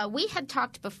Reporter. We had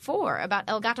talked before about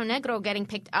El Gato Negro getting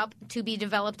picked up to be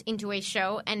developed into a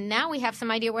show, and now we have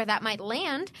some idea where that might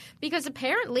land because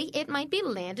apparently it might be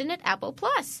landing at Apple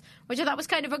Plus, which I thought was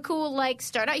kind of a cool, like,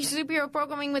 start out your superhero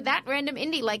programming with that random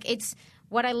indie. Like, it's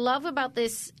what I love about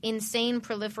this insane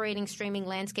proliferating streaming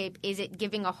landscape is it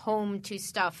giving a home to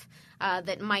stuff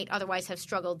that might otherwise have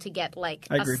struggled to get, like,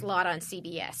 a slot on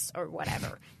CBS or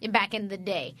whatever back in the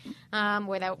day,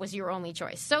 where that was your only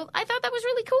choice. So I thought that was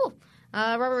really cool.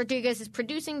 Robert Rodriguez is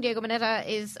producing. Diego Boneta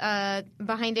is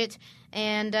behind it,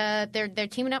 and they're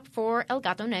teaming up for El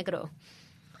Gato Negro.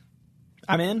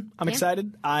 I'm in. I'm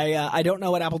excited. I don't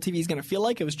know what Apple TV is going to feel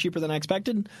like. It was cheaper than I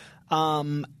expected.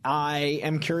 I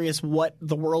am curious what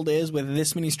the world is with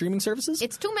this many streaming services.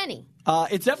 It's too many.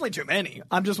 It's definitely too many.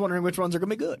 I'm just wondering which ones are going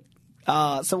to be good.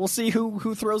 So we'll see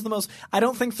who throws the most. I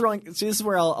don't think throwing – see, this is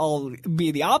where I'll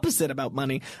be the opposite about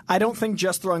money. I don't think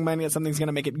just throwing money at something's going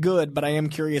to make it good, but I am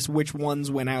curious which ones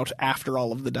went out after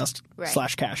all of the dust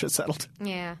 / cash is settled.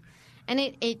 Yeah. And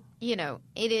it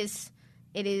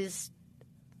is –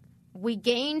 we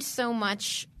gained so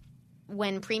much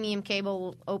when premium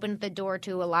cable opened the door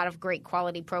to a lot of great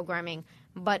quality programming,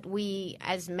 but we,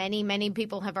 as many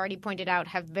people have already pointed out,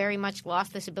 have very much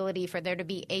lost this ability for there to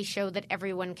be a show that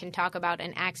everyone can talk about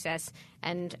and access,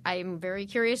 and I'm very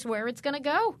curious where it's going to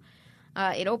go.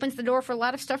 It opens the door for a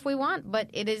lot of stuff we want, but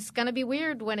it is going to be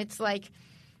weird when it's like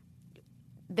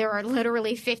there are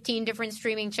literally 15 different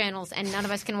streaming channels and none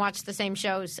of us can watch the same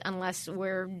shows unless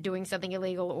we're doing something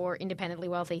illegal or independently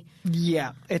wealthy.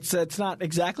 Yeah, it's not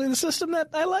exactly the system that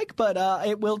I like, but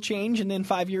it will change, and in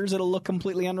 5 years it'll look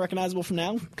completely unrecognizable from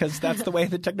now because that's the way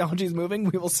the technology is moving.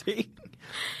 We will see.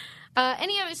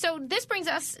 So this brings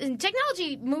us –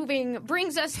 technology moving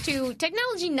brings us to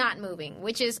technology not moving,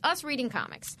 which is us reading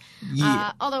comics.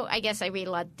 Yeah. Although I guess I read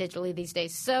a lot digitally these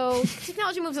days, so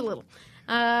technology moves a little.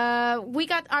 We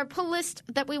got our pull list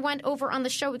that we went over on the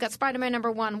show. We got Spider-Man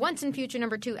 #1, Once and Future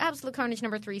 #2, Absolute Carnage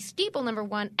 #3, Steeple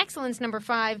 #1, Excellence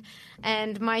 #5,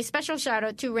 and my special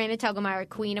shout-out to Raina Telgemeier,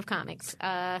 Queen of Comics.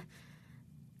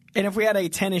 And if we had a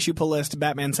 10-issue pull list,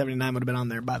 Batman 79 would have been on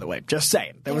there, by the way. Just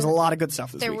saying. There was a lot of good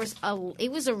stuff this week.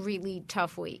 It was a really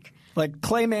tough week. Like,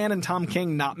 Clayman and Tom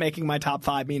King not making my top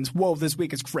 5 means, whoa, this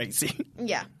week is crazy.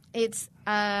 Yeah. It's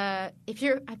if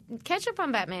you're catch up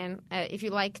on Batman if you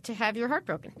like to have your heart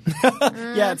broken.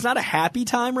 Yeah, it's not a happy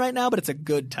time right now, but it's a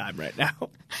good time right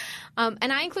now.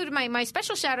 And I included my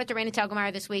special shout out to Raina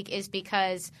Telgemeier this week is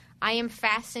because I am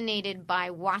fascinated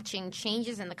by watching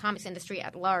changes in the comics industry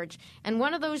at large, and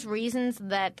one of those reasons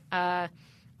that.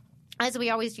 As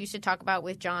we always used to talk about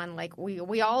with John, like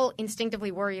we all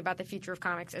instinctively worry about the future of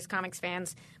comics as comics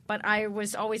fans, but I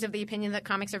was always of the opinion that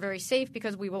comics are very safe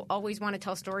because we will always want to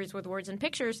tell stories with words and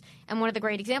pictures. And one of the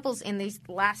great examples in these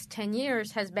last 10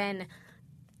 years has been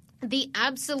the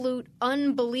absolute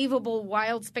unbelievable,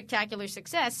 wild, spectacular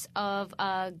success of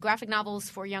graphic novels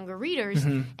for younger readers,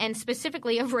 and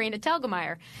specifically of Raina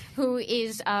Telgemeier, who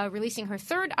is releasing her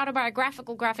third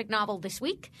autobiographical graphic novel this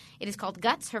week. It is called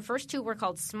Guts. Her first two were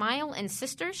called Smile and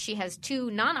Sisters. She has two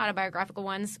non-autobiographical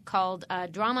ones called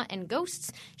Drama and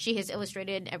Ghosts. She has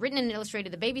written and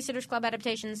illustrated the Babysitter's Club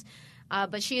adaptations,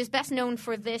 but she is best known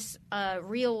for this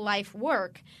real-life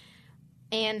work.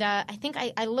 And I think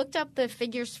I looked up the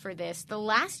figures for this. The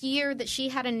last year that she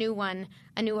had a new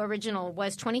original,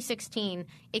 was 2016.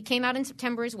 It came out in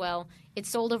September as well. It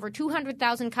sold over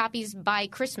 200,000 copies by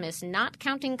Christmas, not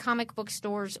counting comic book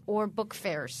stores or book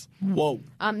fairs. Whoa.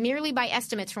 Merely by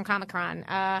estimates from Comic-Con.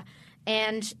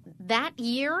 And that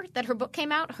year that her book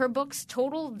came out, her books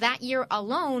total that year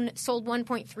alone sold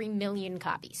 1.3 million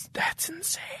copies. That's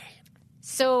insane.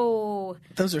 So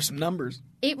those are some numbers.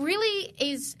 It really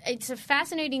is. It's a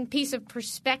fascinating piece of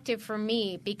perspective for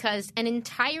me because an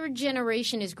entire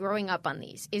generation is growing up on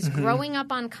these, growing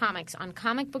up on comics, on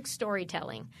comic book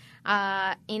storytelling.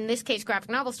 In this case, graphic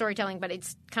novel storytelling, but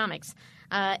it's comics.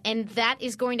 And that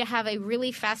is going to have a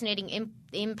really fascinating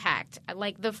impact.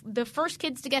 Like the first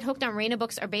kids to get hooked on Raina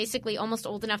books are basically almost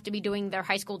old enough to be doing their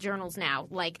high school journals now.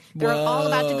 Like they're all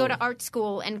about to go to art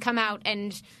school and come out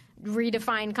and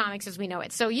redefine comics as we know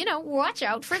it. So, watch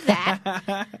out for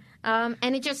that.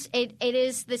 And it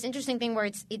is this interesting thing where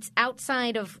it's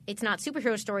outside of, it's not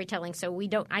superhero storytelling, so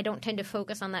I don't tend to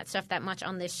focus on that stuff that much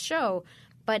on this show,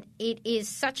 but it is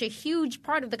such a huge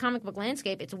part of the comic book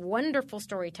landscape. It's wonderful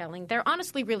storytelling. They're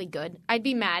honestly really good. I'd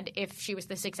be mad if she was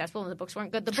this successful and the books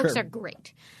weren't good. The books are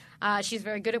great. She's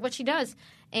very good at what she does.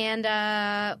 And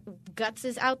Guts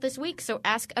is out this week, so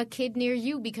ask a kid near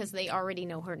you because they already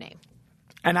know her name.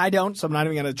 And I don't, so I'm not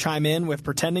even going to chime in with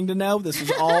pretending to know. This was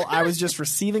all, I was just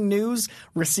receiving news,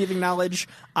 receiving knowledge.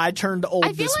 I turned old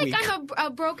this week. I feel like I'm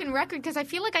a broken record because I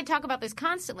feel like I talk about this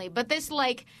constantly. But this,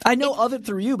 I know of it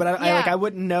through you, but I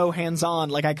wouldn't know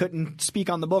hands-on. Like, I couldn't speak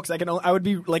on the books. I would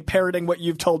be, parroting what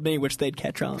you've told me, which they'd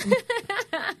catch on.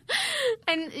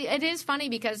 And it is funny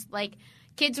because,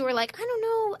 kids who are like, I don't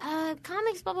know,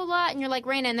 comics, blah, blah, blah. And you're like,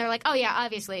 Raina, and they're like, oh, yeah,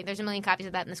 obviously. There's a million copies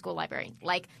of that in the school library.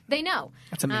 Like, they know.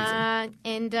 That's amazing.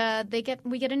 And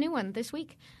we get a new one this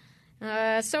week.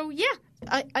 So, yeah,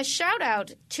 a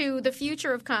shout-out to the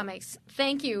future of comics.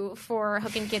 Thank you for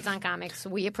hooking kids on comics.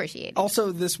 We appreciate it.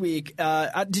 Also this week,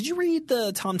 did you read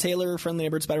the Tom Taylor Friendly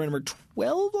Neighborhood Spider-Man number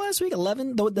 12 last week?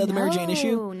 11? The Mary Jane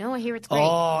issue? No, I hear it's great.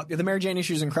 Oh, the Mary Jane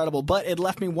issue is incredible. But it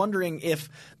left me wondering if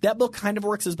that book kind of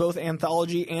works as both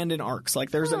anthology and in arcs.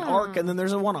 Like there's an arc and then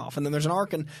there's a one-off and then there's an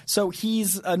arc. And so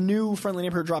he's a new Friendly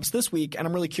Neighborhood drops this week, and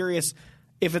I'm really curious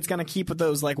if it's going to keep with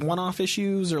those like one-off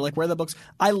issues or like where the books.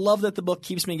 I love that the book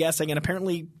keeps me guessing, and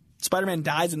apparently Spider-Man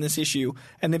dies in this issue,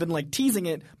 and they've been like teasing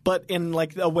it, but in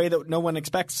like a way that no one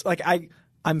expects. Like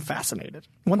I'm fascinated.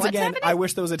 Once again, happening? I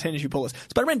wish there was a 10-issue pull list.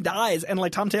 Spider-Man dies, and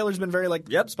like Tom Taylor's been very like,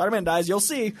 yep, Spider-Man dies, you'll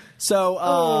see.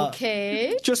 So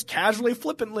okay, just casually,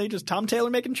 flippantly, just Tom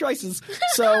Taylor making choices.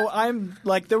 So I'm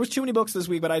like, there was too many books this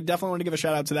week, but I definitely want to give a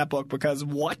shout out to that book because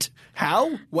what?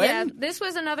 How? When? Yeah, this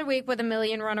was another week with a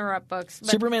million runner-up books. But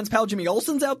Superman's pal Jimmy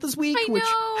Olsen's out this week. I Which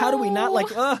know. how do we not like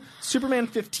Superman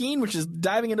 15, which is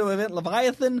diving into Event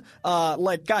Leviathan?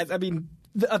 Like guys, I mean.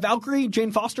 Valkyrie,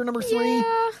 Jane Foster, number 3.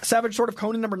 Yeah. Savage Sword of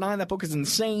Conan, number 9. That book is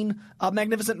insane.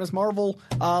 Magnificent Miss Marvel.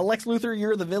 Lex Luthor,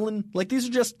 You're the Villain. Like, these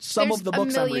are just some of the books I'm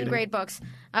reading. There's a million great books.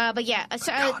 But yeah,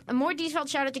 a more detailed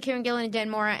shout out to Kieran Gillen and Dan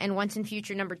Mora and Once in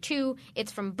Future number 2.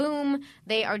 It's from Boom.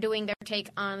 They are doing their take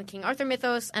on the King Arthur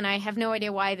mythos, and I have no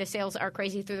idea why the sales are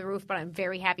crazy through the roof, but I'm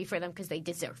very happy for them because they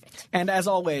deserve it. And as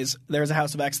always, there's a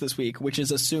House of X this week, which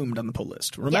is assumed on the pull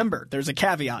list. Remember, there's a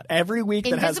caveat every week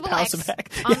that has House of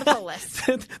X on the pull list.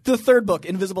 The third book,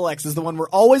 Invisible X, is the one we're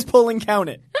always pulling. Count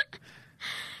it.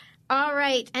 All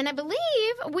right, and I believe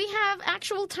we have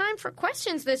actual time for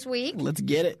questions this week. Let's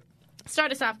get it.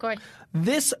 Start us off, Corey.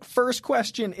 This first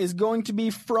question is going to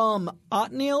be from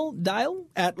Otniel Dial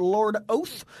at Lord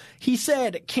Oath. He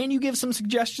said, can you give some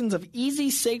suggestions of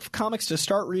easy, safe comics to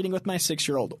start reading with my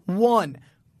 6-year-old? 1.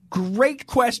 Great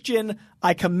question.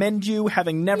 I commend you,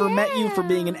 having never met you, for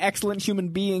being an excellent human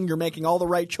being. You're making all the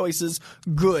right choices.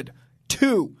 Good.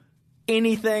 2.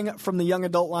 Anything from the young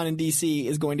adult line in DC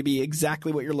is going to be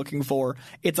exactly what you're looking for.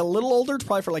 It's a little older. It's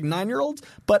probably for like 9-year-olds,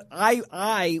 but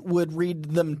I would read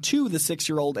them to the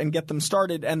 6-year-old and get them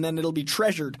started, and then it'll be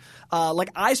treasured. Like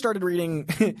I started reading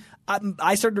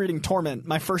Torment.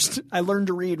 I learned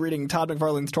to read reading Todd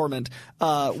McFarlane's Torment,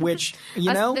 which,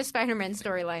 you know. The Spider-Man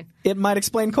storyline. It might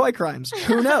explain koi crimes.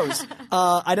 Who knows?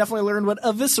 I definitely learned what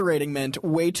eviscerating meant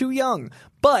way too young.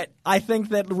 But I think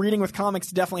that reading with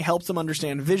comics definitely helps them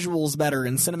understand visuals better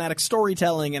and cinematic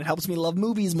storytelling, and helps me love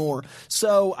movies more.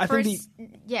 So I think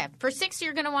for 6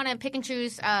 you're going to want to pick and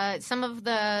choose. Some of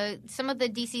the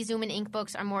DC Zoom and Ink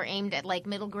books are more aimed at like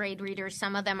middle grade readers.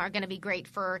 Some of them are going to be great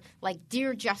for like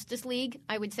Dear Justice League.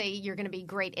 I would say you're going to be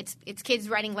great. It's kids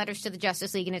writing letters to the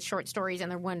Justice League, and it's short stories,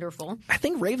 and they're wonderful. I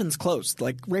think Raven's close.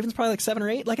 Like Raven's probably like 7 or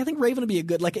 8. Like I think Raven would be a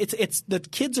good. Like it's the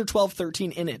kids are 12,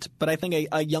 13 in it, but I think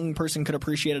a young person could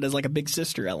appreciate it as like a big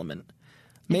sister element.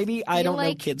 Maybe I don't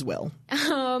know kids well.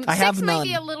 I have 6 none. might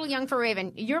be a little young for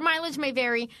Raven. Your mileage may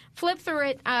vary. Flip through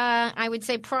it. I would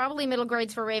say probably middle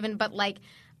grades for Raven, but like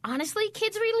honestly,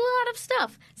 kids read a lot of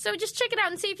stuff. So just check it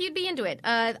out and see if you'd be into it.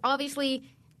 Obviously,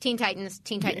 Teen Titans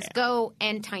Go,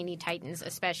 and Tiny Titans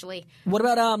especially. What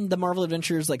about the Marvel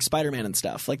Adventures like Spider-Man and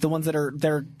stuff? Like the ones that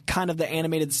they're kind of the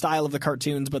animated style of the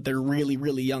cartoons, but they're really,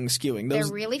 really young skewing. They're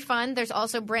really fun. There's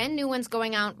also brand new ones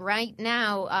going out right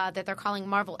now that they're calling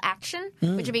Marvel Action,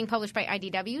 which are being published by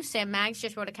IDW. Sam Maggs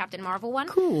just wrote a Captain Marvel one.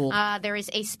 Cool. There is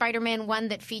a Spider-Man one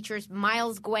that features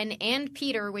Miles, Gwen, and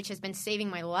Peter, which has been saving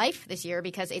my life this year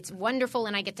because it's wonderful,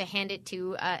 and I get to hand it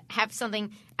to have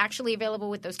something actually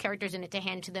available with those characters in it to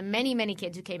hand to the many, many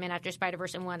kids who came in after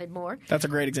Spider-Verse and wanted more. That's a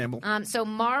great example. So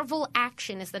Marvel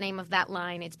Action is the name of that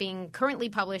line. It's being currently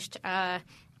published. And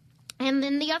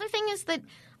then the other thing is that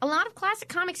a lot of classic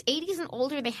comics, 80s and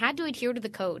older, they had to adhere to the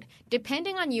code.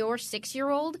 Depending on your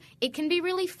 6-year-old, it can be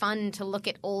really fun to look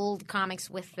at old comics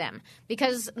with them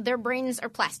because their brains are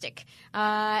plastic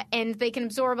and they can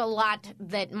absorb a lot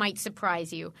that might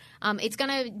surprise you. It's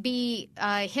going to be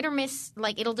hit or miss.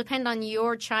 Like, it'll depend on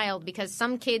your child because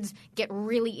some kids get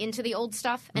really into the old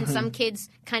stuff and some kids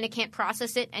kind of can't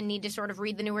process it and need to sort of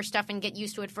read the newer stuff and get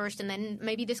used to it first and then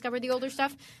maybe discover the older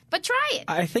stuff. But try it.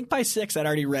 I think by 6 I'd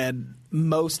already read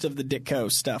most of the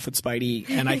Ditko stuff with Spidey,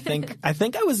 and I think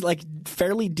I was like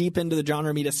fairly deep into the John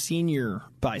Romita Sr.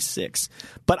 by 6.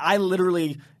 But I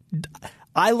learned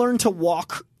to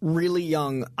walk really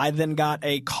young. I then got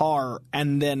a car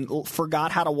and then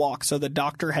forgot how to walk, so the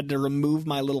doctor had to remove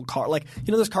my little car. Like,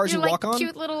 you know those cars you walk on?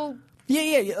 Cute little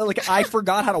Yeah. Like, I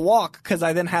forgot how to walk because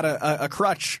I then had a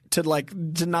crutch to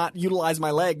not utilize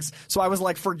my legs. So I was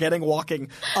like forgetting walking.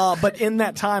 But in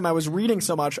that time, I was reading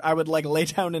so much, I would like lay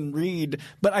down and read.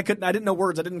 But I didn't know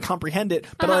words. I didn't comprehend it.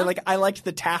 But I liked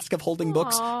the task of holding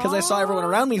books because I saw everyone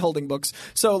around me holding books.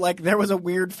 So like there was a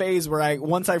weird phase where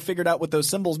once I figured out what those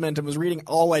symbols meant and was reading,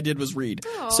 all I did was read.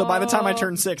 So by the time I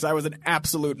turned 6, I was an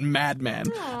absolute madman.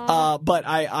 But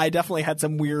I definitely had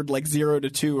some weird like 0 to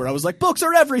 2 where I was like, books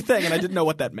are everything, and I didn't know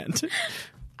what that meant.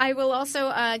 I will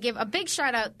also give a big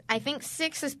shout out. I think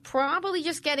 6 is probably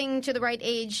just getting to the right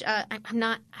age.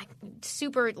 I'm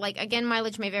super, like, again,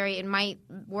 mileage may vary. It might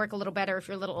work a little better if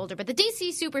you're a little older. But the DC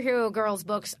superhero girls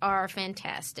books are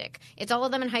fantastic. It's all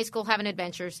of them in high school having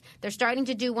adventures. They're starting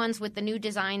to do ones with the new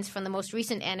designs from the most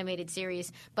recent animated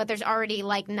series. But there's already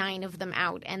like 9 of them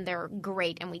out, and they're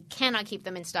great. And we cannot keep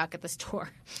them in stock at the store.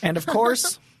 And of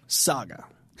course, Saga.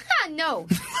 No.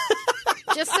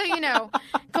 Just so you know,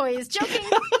 Koi is joking.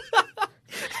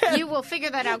 You will figure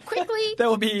that out quickly. There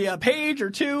will be a page or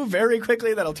 2 very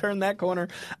quickly that'll turn that corner.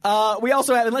 We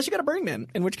also have, unless you got a Burning Man,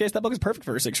 in which case that book is perfect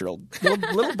for a 6-year-old.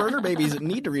 Little burner babies that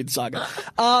need to read Saga.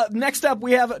 Next up,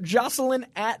 we have Jocelyn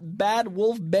at Bad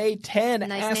Wolf Bay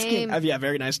 10 asking, name. Yeah,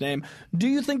 very nice name. Do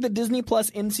you think that Disney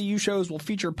Plus MCU shows will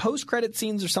feature post-credit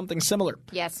scenes or something similar?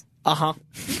 Yes. Uh-huh.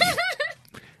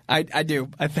 I do.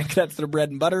 I think that's their bread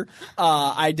and butter.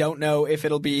 I don't know if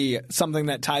it'll be something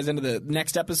that ties into the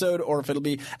next episode or if it'll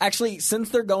be – actually, since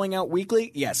they're going out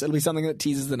weekly, yes, it'll be something that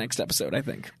teases the next episode, I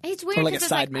think. It's weird. Or like a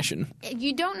side mission.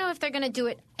 You don't know if they're going to do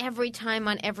it every time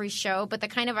on every show, but they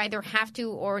kind of either have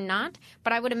to or not.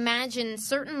 But I would imagine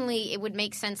certainly it would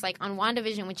make sense, like on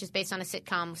WandaVision, which is based on a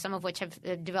sitcom, some of which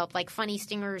have developed like funny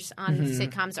stingers on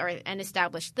sitcoms are an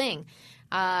established thing.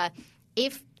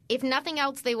 If nothing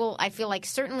else, they will, I feel like,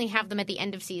 certainly have them at the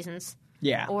end of seasons.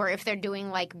 Yeah. Or if they're doing,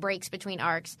 like, breaks between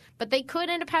arcs. But they could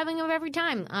end up having them every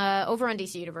time. Over on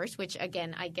DC Universe, which,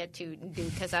 again, I get to do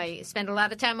because I spend a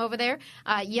lot of time over there.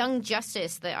 Young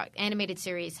Justice, the animated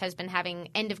series, has been having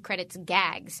end-of-credits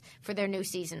gags for their new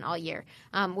season all year,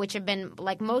 which have been,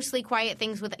 like, mostly quiet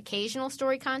things with occasional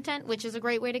story content, which is a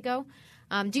great way to go.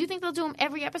 Do you think they'll do them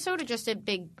every episode or just a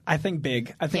big? I think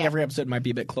big. I think every episode might be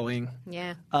a bit cloying.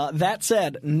 Yeah. That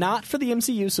said, not for the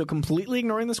MCU, so completely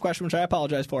ignoring this question, which I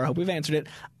apologize for. I hope we've answered it.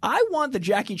 I want the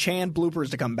Jackie Chan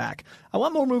bloopers to come back. I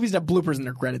want more movies to have bloopers in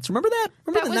their credits. Remember that?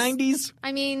 Remember the 90s?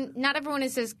 I mean, not everyone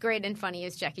is as great and funny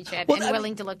as Jackie Chan and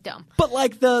willing to look dumb. But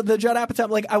like the Judd Apatow,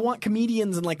 like I want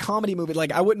comedians and like comedy movies.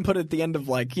 Like I wouldn't put it at the end of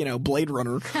like, you know, Blade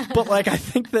Runner. But like I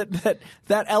think that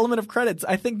element of credits,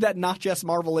 I think that not just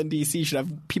Marvel and DC should have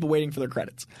people waiting for their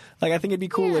credits. Like I think it'd be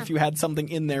cool if you had something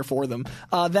in there for them.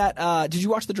 Did you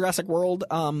watch the Jurassic World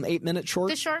 8-minute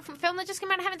short? The short film that just came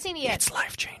out, I haven't seen it yet. It's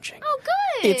life-changing. Oh,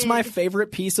 good. It's my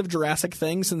favorite piece of Jurassic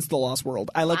thing since The Lost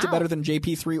World. I liked it better than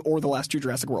JP3 or the last 2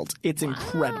 Jurassic Worlds. It's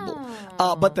incredible.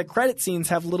 But the credit scenes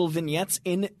have little vignettes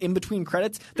in between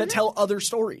credits that tell other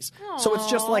stories. So it's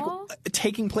just like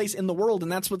taking place in the world,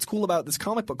 and that's what's cool about this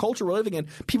comic book culture we're living in.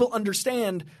 People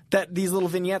understand that these little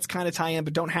vignettes kind of tie in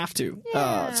but don't have to.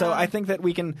 So I think that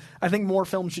I think more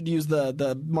films should use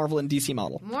the Marvel and DC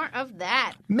model. More of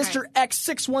that. Mr.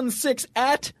 X616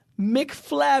 at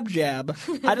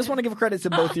McFlabjab. I just want to give credit to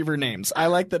both of your names. I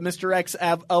like that Mr. X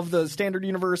of the standard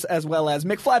universe as well as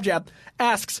McFlabjab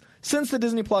asks, since the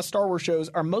Disney Plus Star Wars shows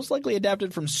are most likely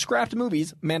adapted from scrapped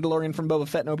movies, Mandalorian from Boba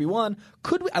Fett and Obi-Wan,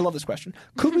 I love this question,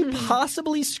 could we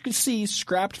possibly see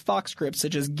scrapped Fox scripts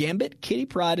such as Gambit, Kitty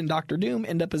Pryde, and Doctor Doom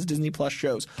end up as Disney Plus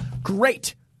shows?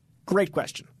 Great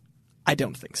question. I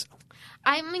don't think so.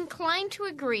 I'm inclined to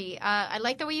agree. I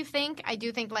like the way you think. I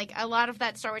do think like a lot of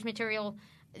that Star Wars material,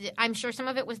 I'm sure some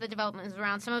of it was the development was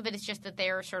around. Some of it is just that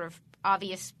they're sort of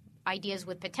obvious ideas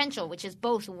with potential, which is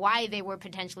both why they were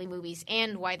potentially movies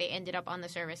and why they ended up on the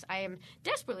service. I am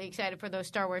desperately excited for those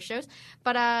Star Wars shows.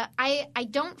 But I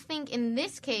don't think in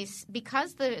this case,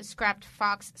 because the scrapped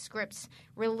Fox scripts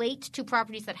relate to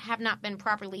properties that have not been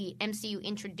properly MCU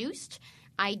introduced,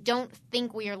 I don't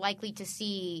think we are likely to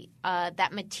see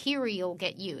that material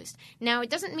get used. Now, it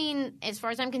doesn't mean, as far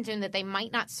as I'm concerned, that they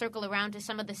might not circle around to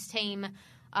some of the same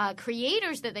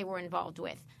creators that they were involved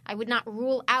with. I would not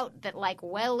rule out that, like,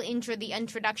 well into the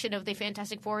introduction of the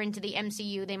Fantastic Four into the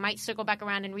MCU, they might circle back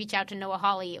around and reach out to Noah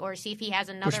Hawley or see if he has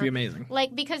another. Which would be amazing.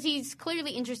 Like, because he's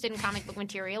clearly interested in comic book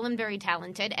material and very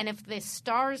talented, and if the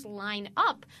stars line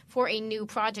up for a new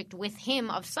project with him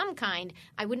of some kind,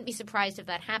 I wouldn't be surprised if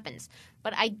that happens.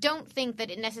 But I don't think that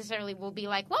it necessarily will be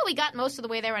like, well, we got most of the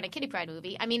way there on a Kitty Pryde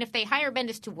movie. I mean, if they hire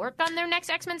Bendis to work on their next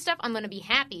X-Men stuff, I'm going to be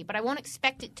happy. But I won't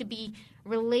expect it to be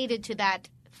related to that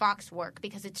Fox work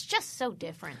because it's just so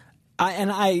different.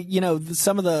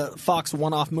 Some of the Fox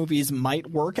one-off movies might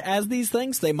work as these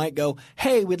things. They might go,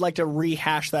 hey, we'd like to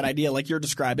rehash that idea like you're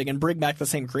describing and bring back the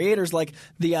same creators, like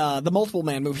the Multiple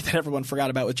Man movie that everyone forgot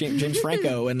about with James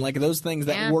Franco and like those things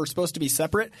that were supposed to be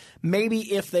separate.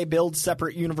 Maybe if they build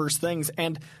separate universe things,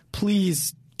 and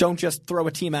please don't just throw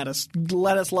a team at us.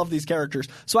 Let us love these characters.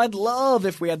 So I'd love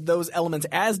if we had those elements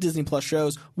as Disney Plus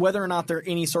shows. Whether or not they're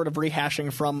any sort of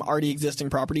rehashing from already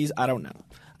existing properties, I don't know.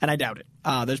 And I doubt it.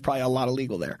 There's probably a lot of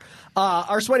legal there.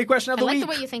 Our sweaty question of the week. I like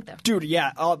the way you think, though. Dude,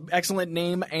 yeah. Excellent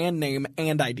name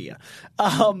and idea.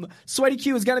 Sweaty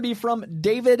Q is going to be from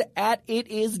David at It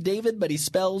Is David, but he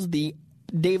spells the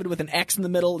David with an X in the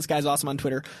middle. This guy's awesome on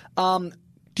Twitter.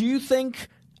 Do you think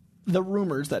the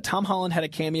rumors that Tom Holland had a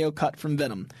cameo cut from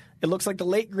Venom, it looks like the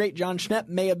late, great John Schnepp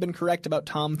may have been correct about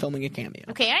Tom filming a cameo.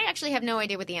 Okay, I actually have no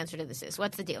idea what the answer to this is.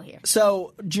 What's the deal here?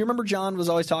 So, do you remember John was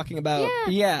always talking about...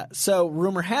 Yeah. So,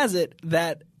 rumor has it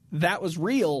that was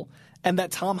real and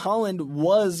that Tom Holland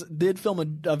did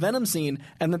film a Venom scene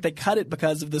and that they cut it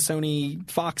because of the Sony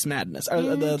Fox madness, or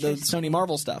the Sony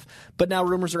Marvel stuff. But now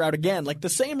rumors are out again. Like, the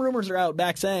same rumors are out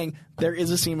back saying there is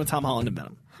a scene with Tom Holland and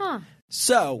Venom. Huh.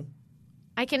 So...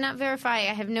 I cannot verify.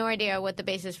 I have no idea what the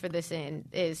basis for this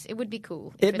is. It would be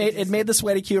cool. It made the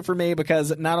sweaty Q for me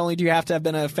because not only do you have to have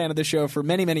been a fan of the show for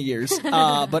many, many years,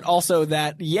 but also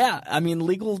that,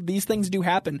 these things do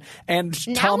happen. And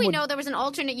now we know there was an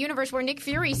alternate universe where Nick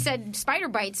Fury said spider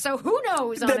bites, so who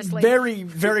knows, honestly. That's very,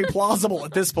 very plausible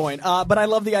at this point. But I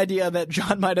love the idea that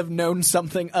John might have known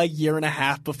something a year and a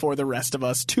half before the rest of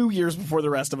us, 2 years before the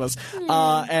rest of us.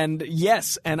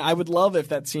 And I would love if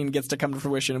that scene gets to come to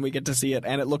fruition and we get to see it.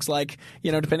 And it looks like,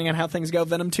 depending on how things go,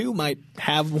 Venom 2 might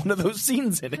have one of those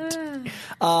scenes in it.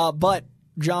 But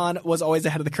John was always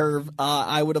ahead of the curve.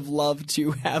 I would have loved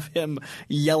to have him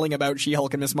yelling about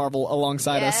She-Hulk and Ms. Marvel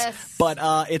alongside us. But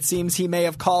it seems he may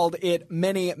have called it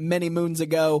many, many moons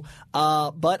ago.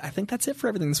 But I think that's it for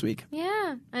everything this week.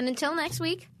 Yeah. And until next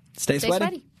week, stay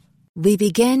sweaty. We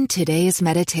begin today's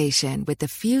meditation with a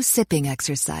few sipping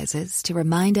exercises to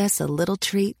remind us a little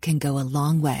treat can go a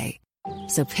long way.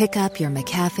 So pick up your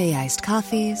McCafe iced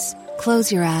coffees,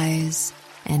 close your eyes,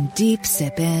 and deep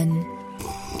sip in.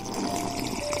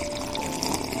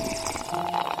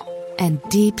 And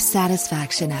deep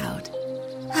satisfaction out.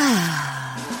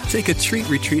 Take a treat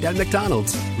retreat at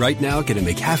McDonald's. Right now, get a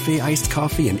McCafe iced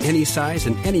coffee in any size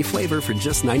and any flavor for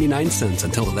just 99 cents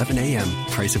until 11 a.m.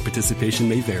 Price of participation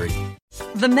may vary.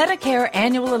 The Medicare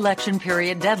annual election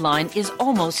period deadline is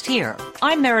almost here.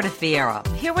 I'm Meredith Vieira,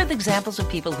 here with examples of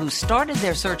people who started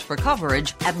their search for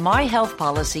coverage at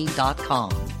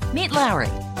myhealthpolicy.com. Meet Larry.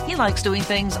 He likes doing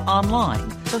things online,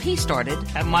 so he started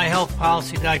at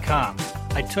myhealthpolicy.com.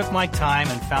 I took my time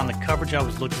and found the coverage I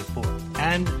was looking for.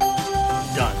 And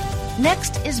done.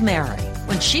 Next is Mary.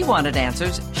 When she wanted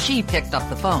answers, she picked up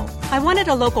the phone. I wanted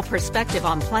a local perspective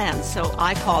on plans, so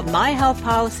I called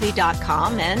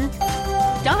myhealthpolicy.com and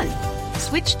done.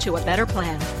 Switched to a better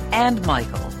plan. And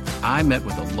Michael. I met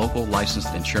with a local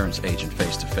licensed insurance agent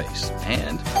face-to-face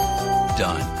and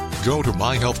done. Go to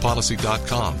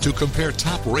myhealthpolicy.com to compare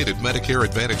top-rated Medicare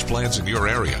Advantage plans in your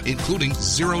area, including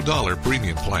 $0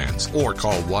 premium plans, or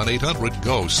call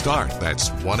 1-800-GO-START. That's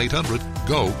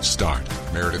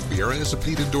 1-800-GO-START. Meredith Vieira is a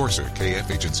paid endorser.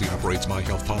 KF Agency operates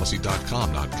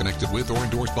myhealthpolicy.com, not connected with or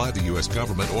endorsed by the U.S.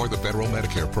 government or the federal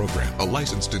Medicare program. A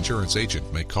licensed insurance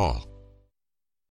agent may call.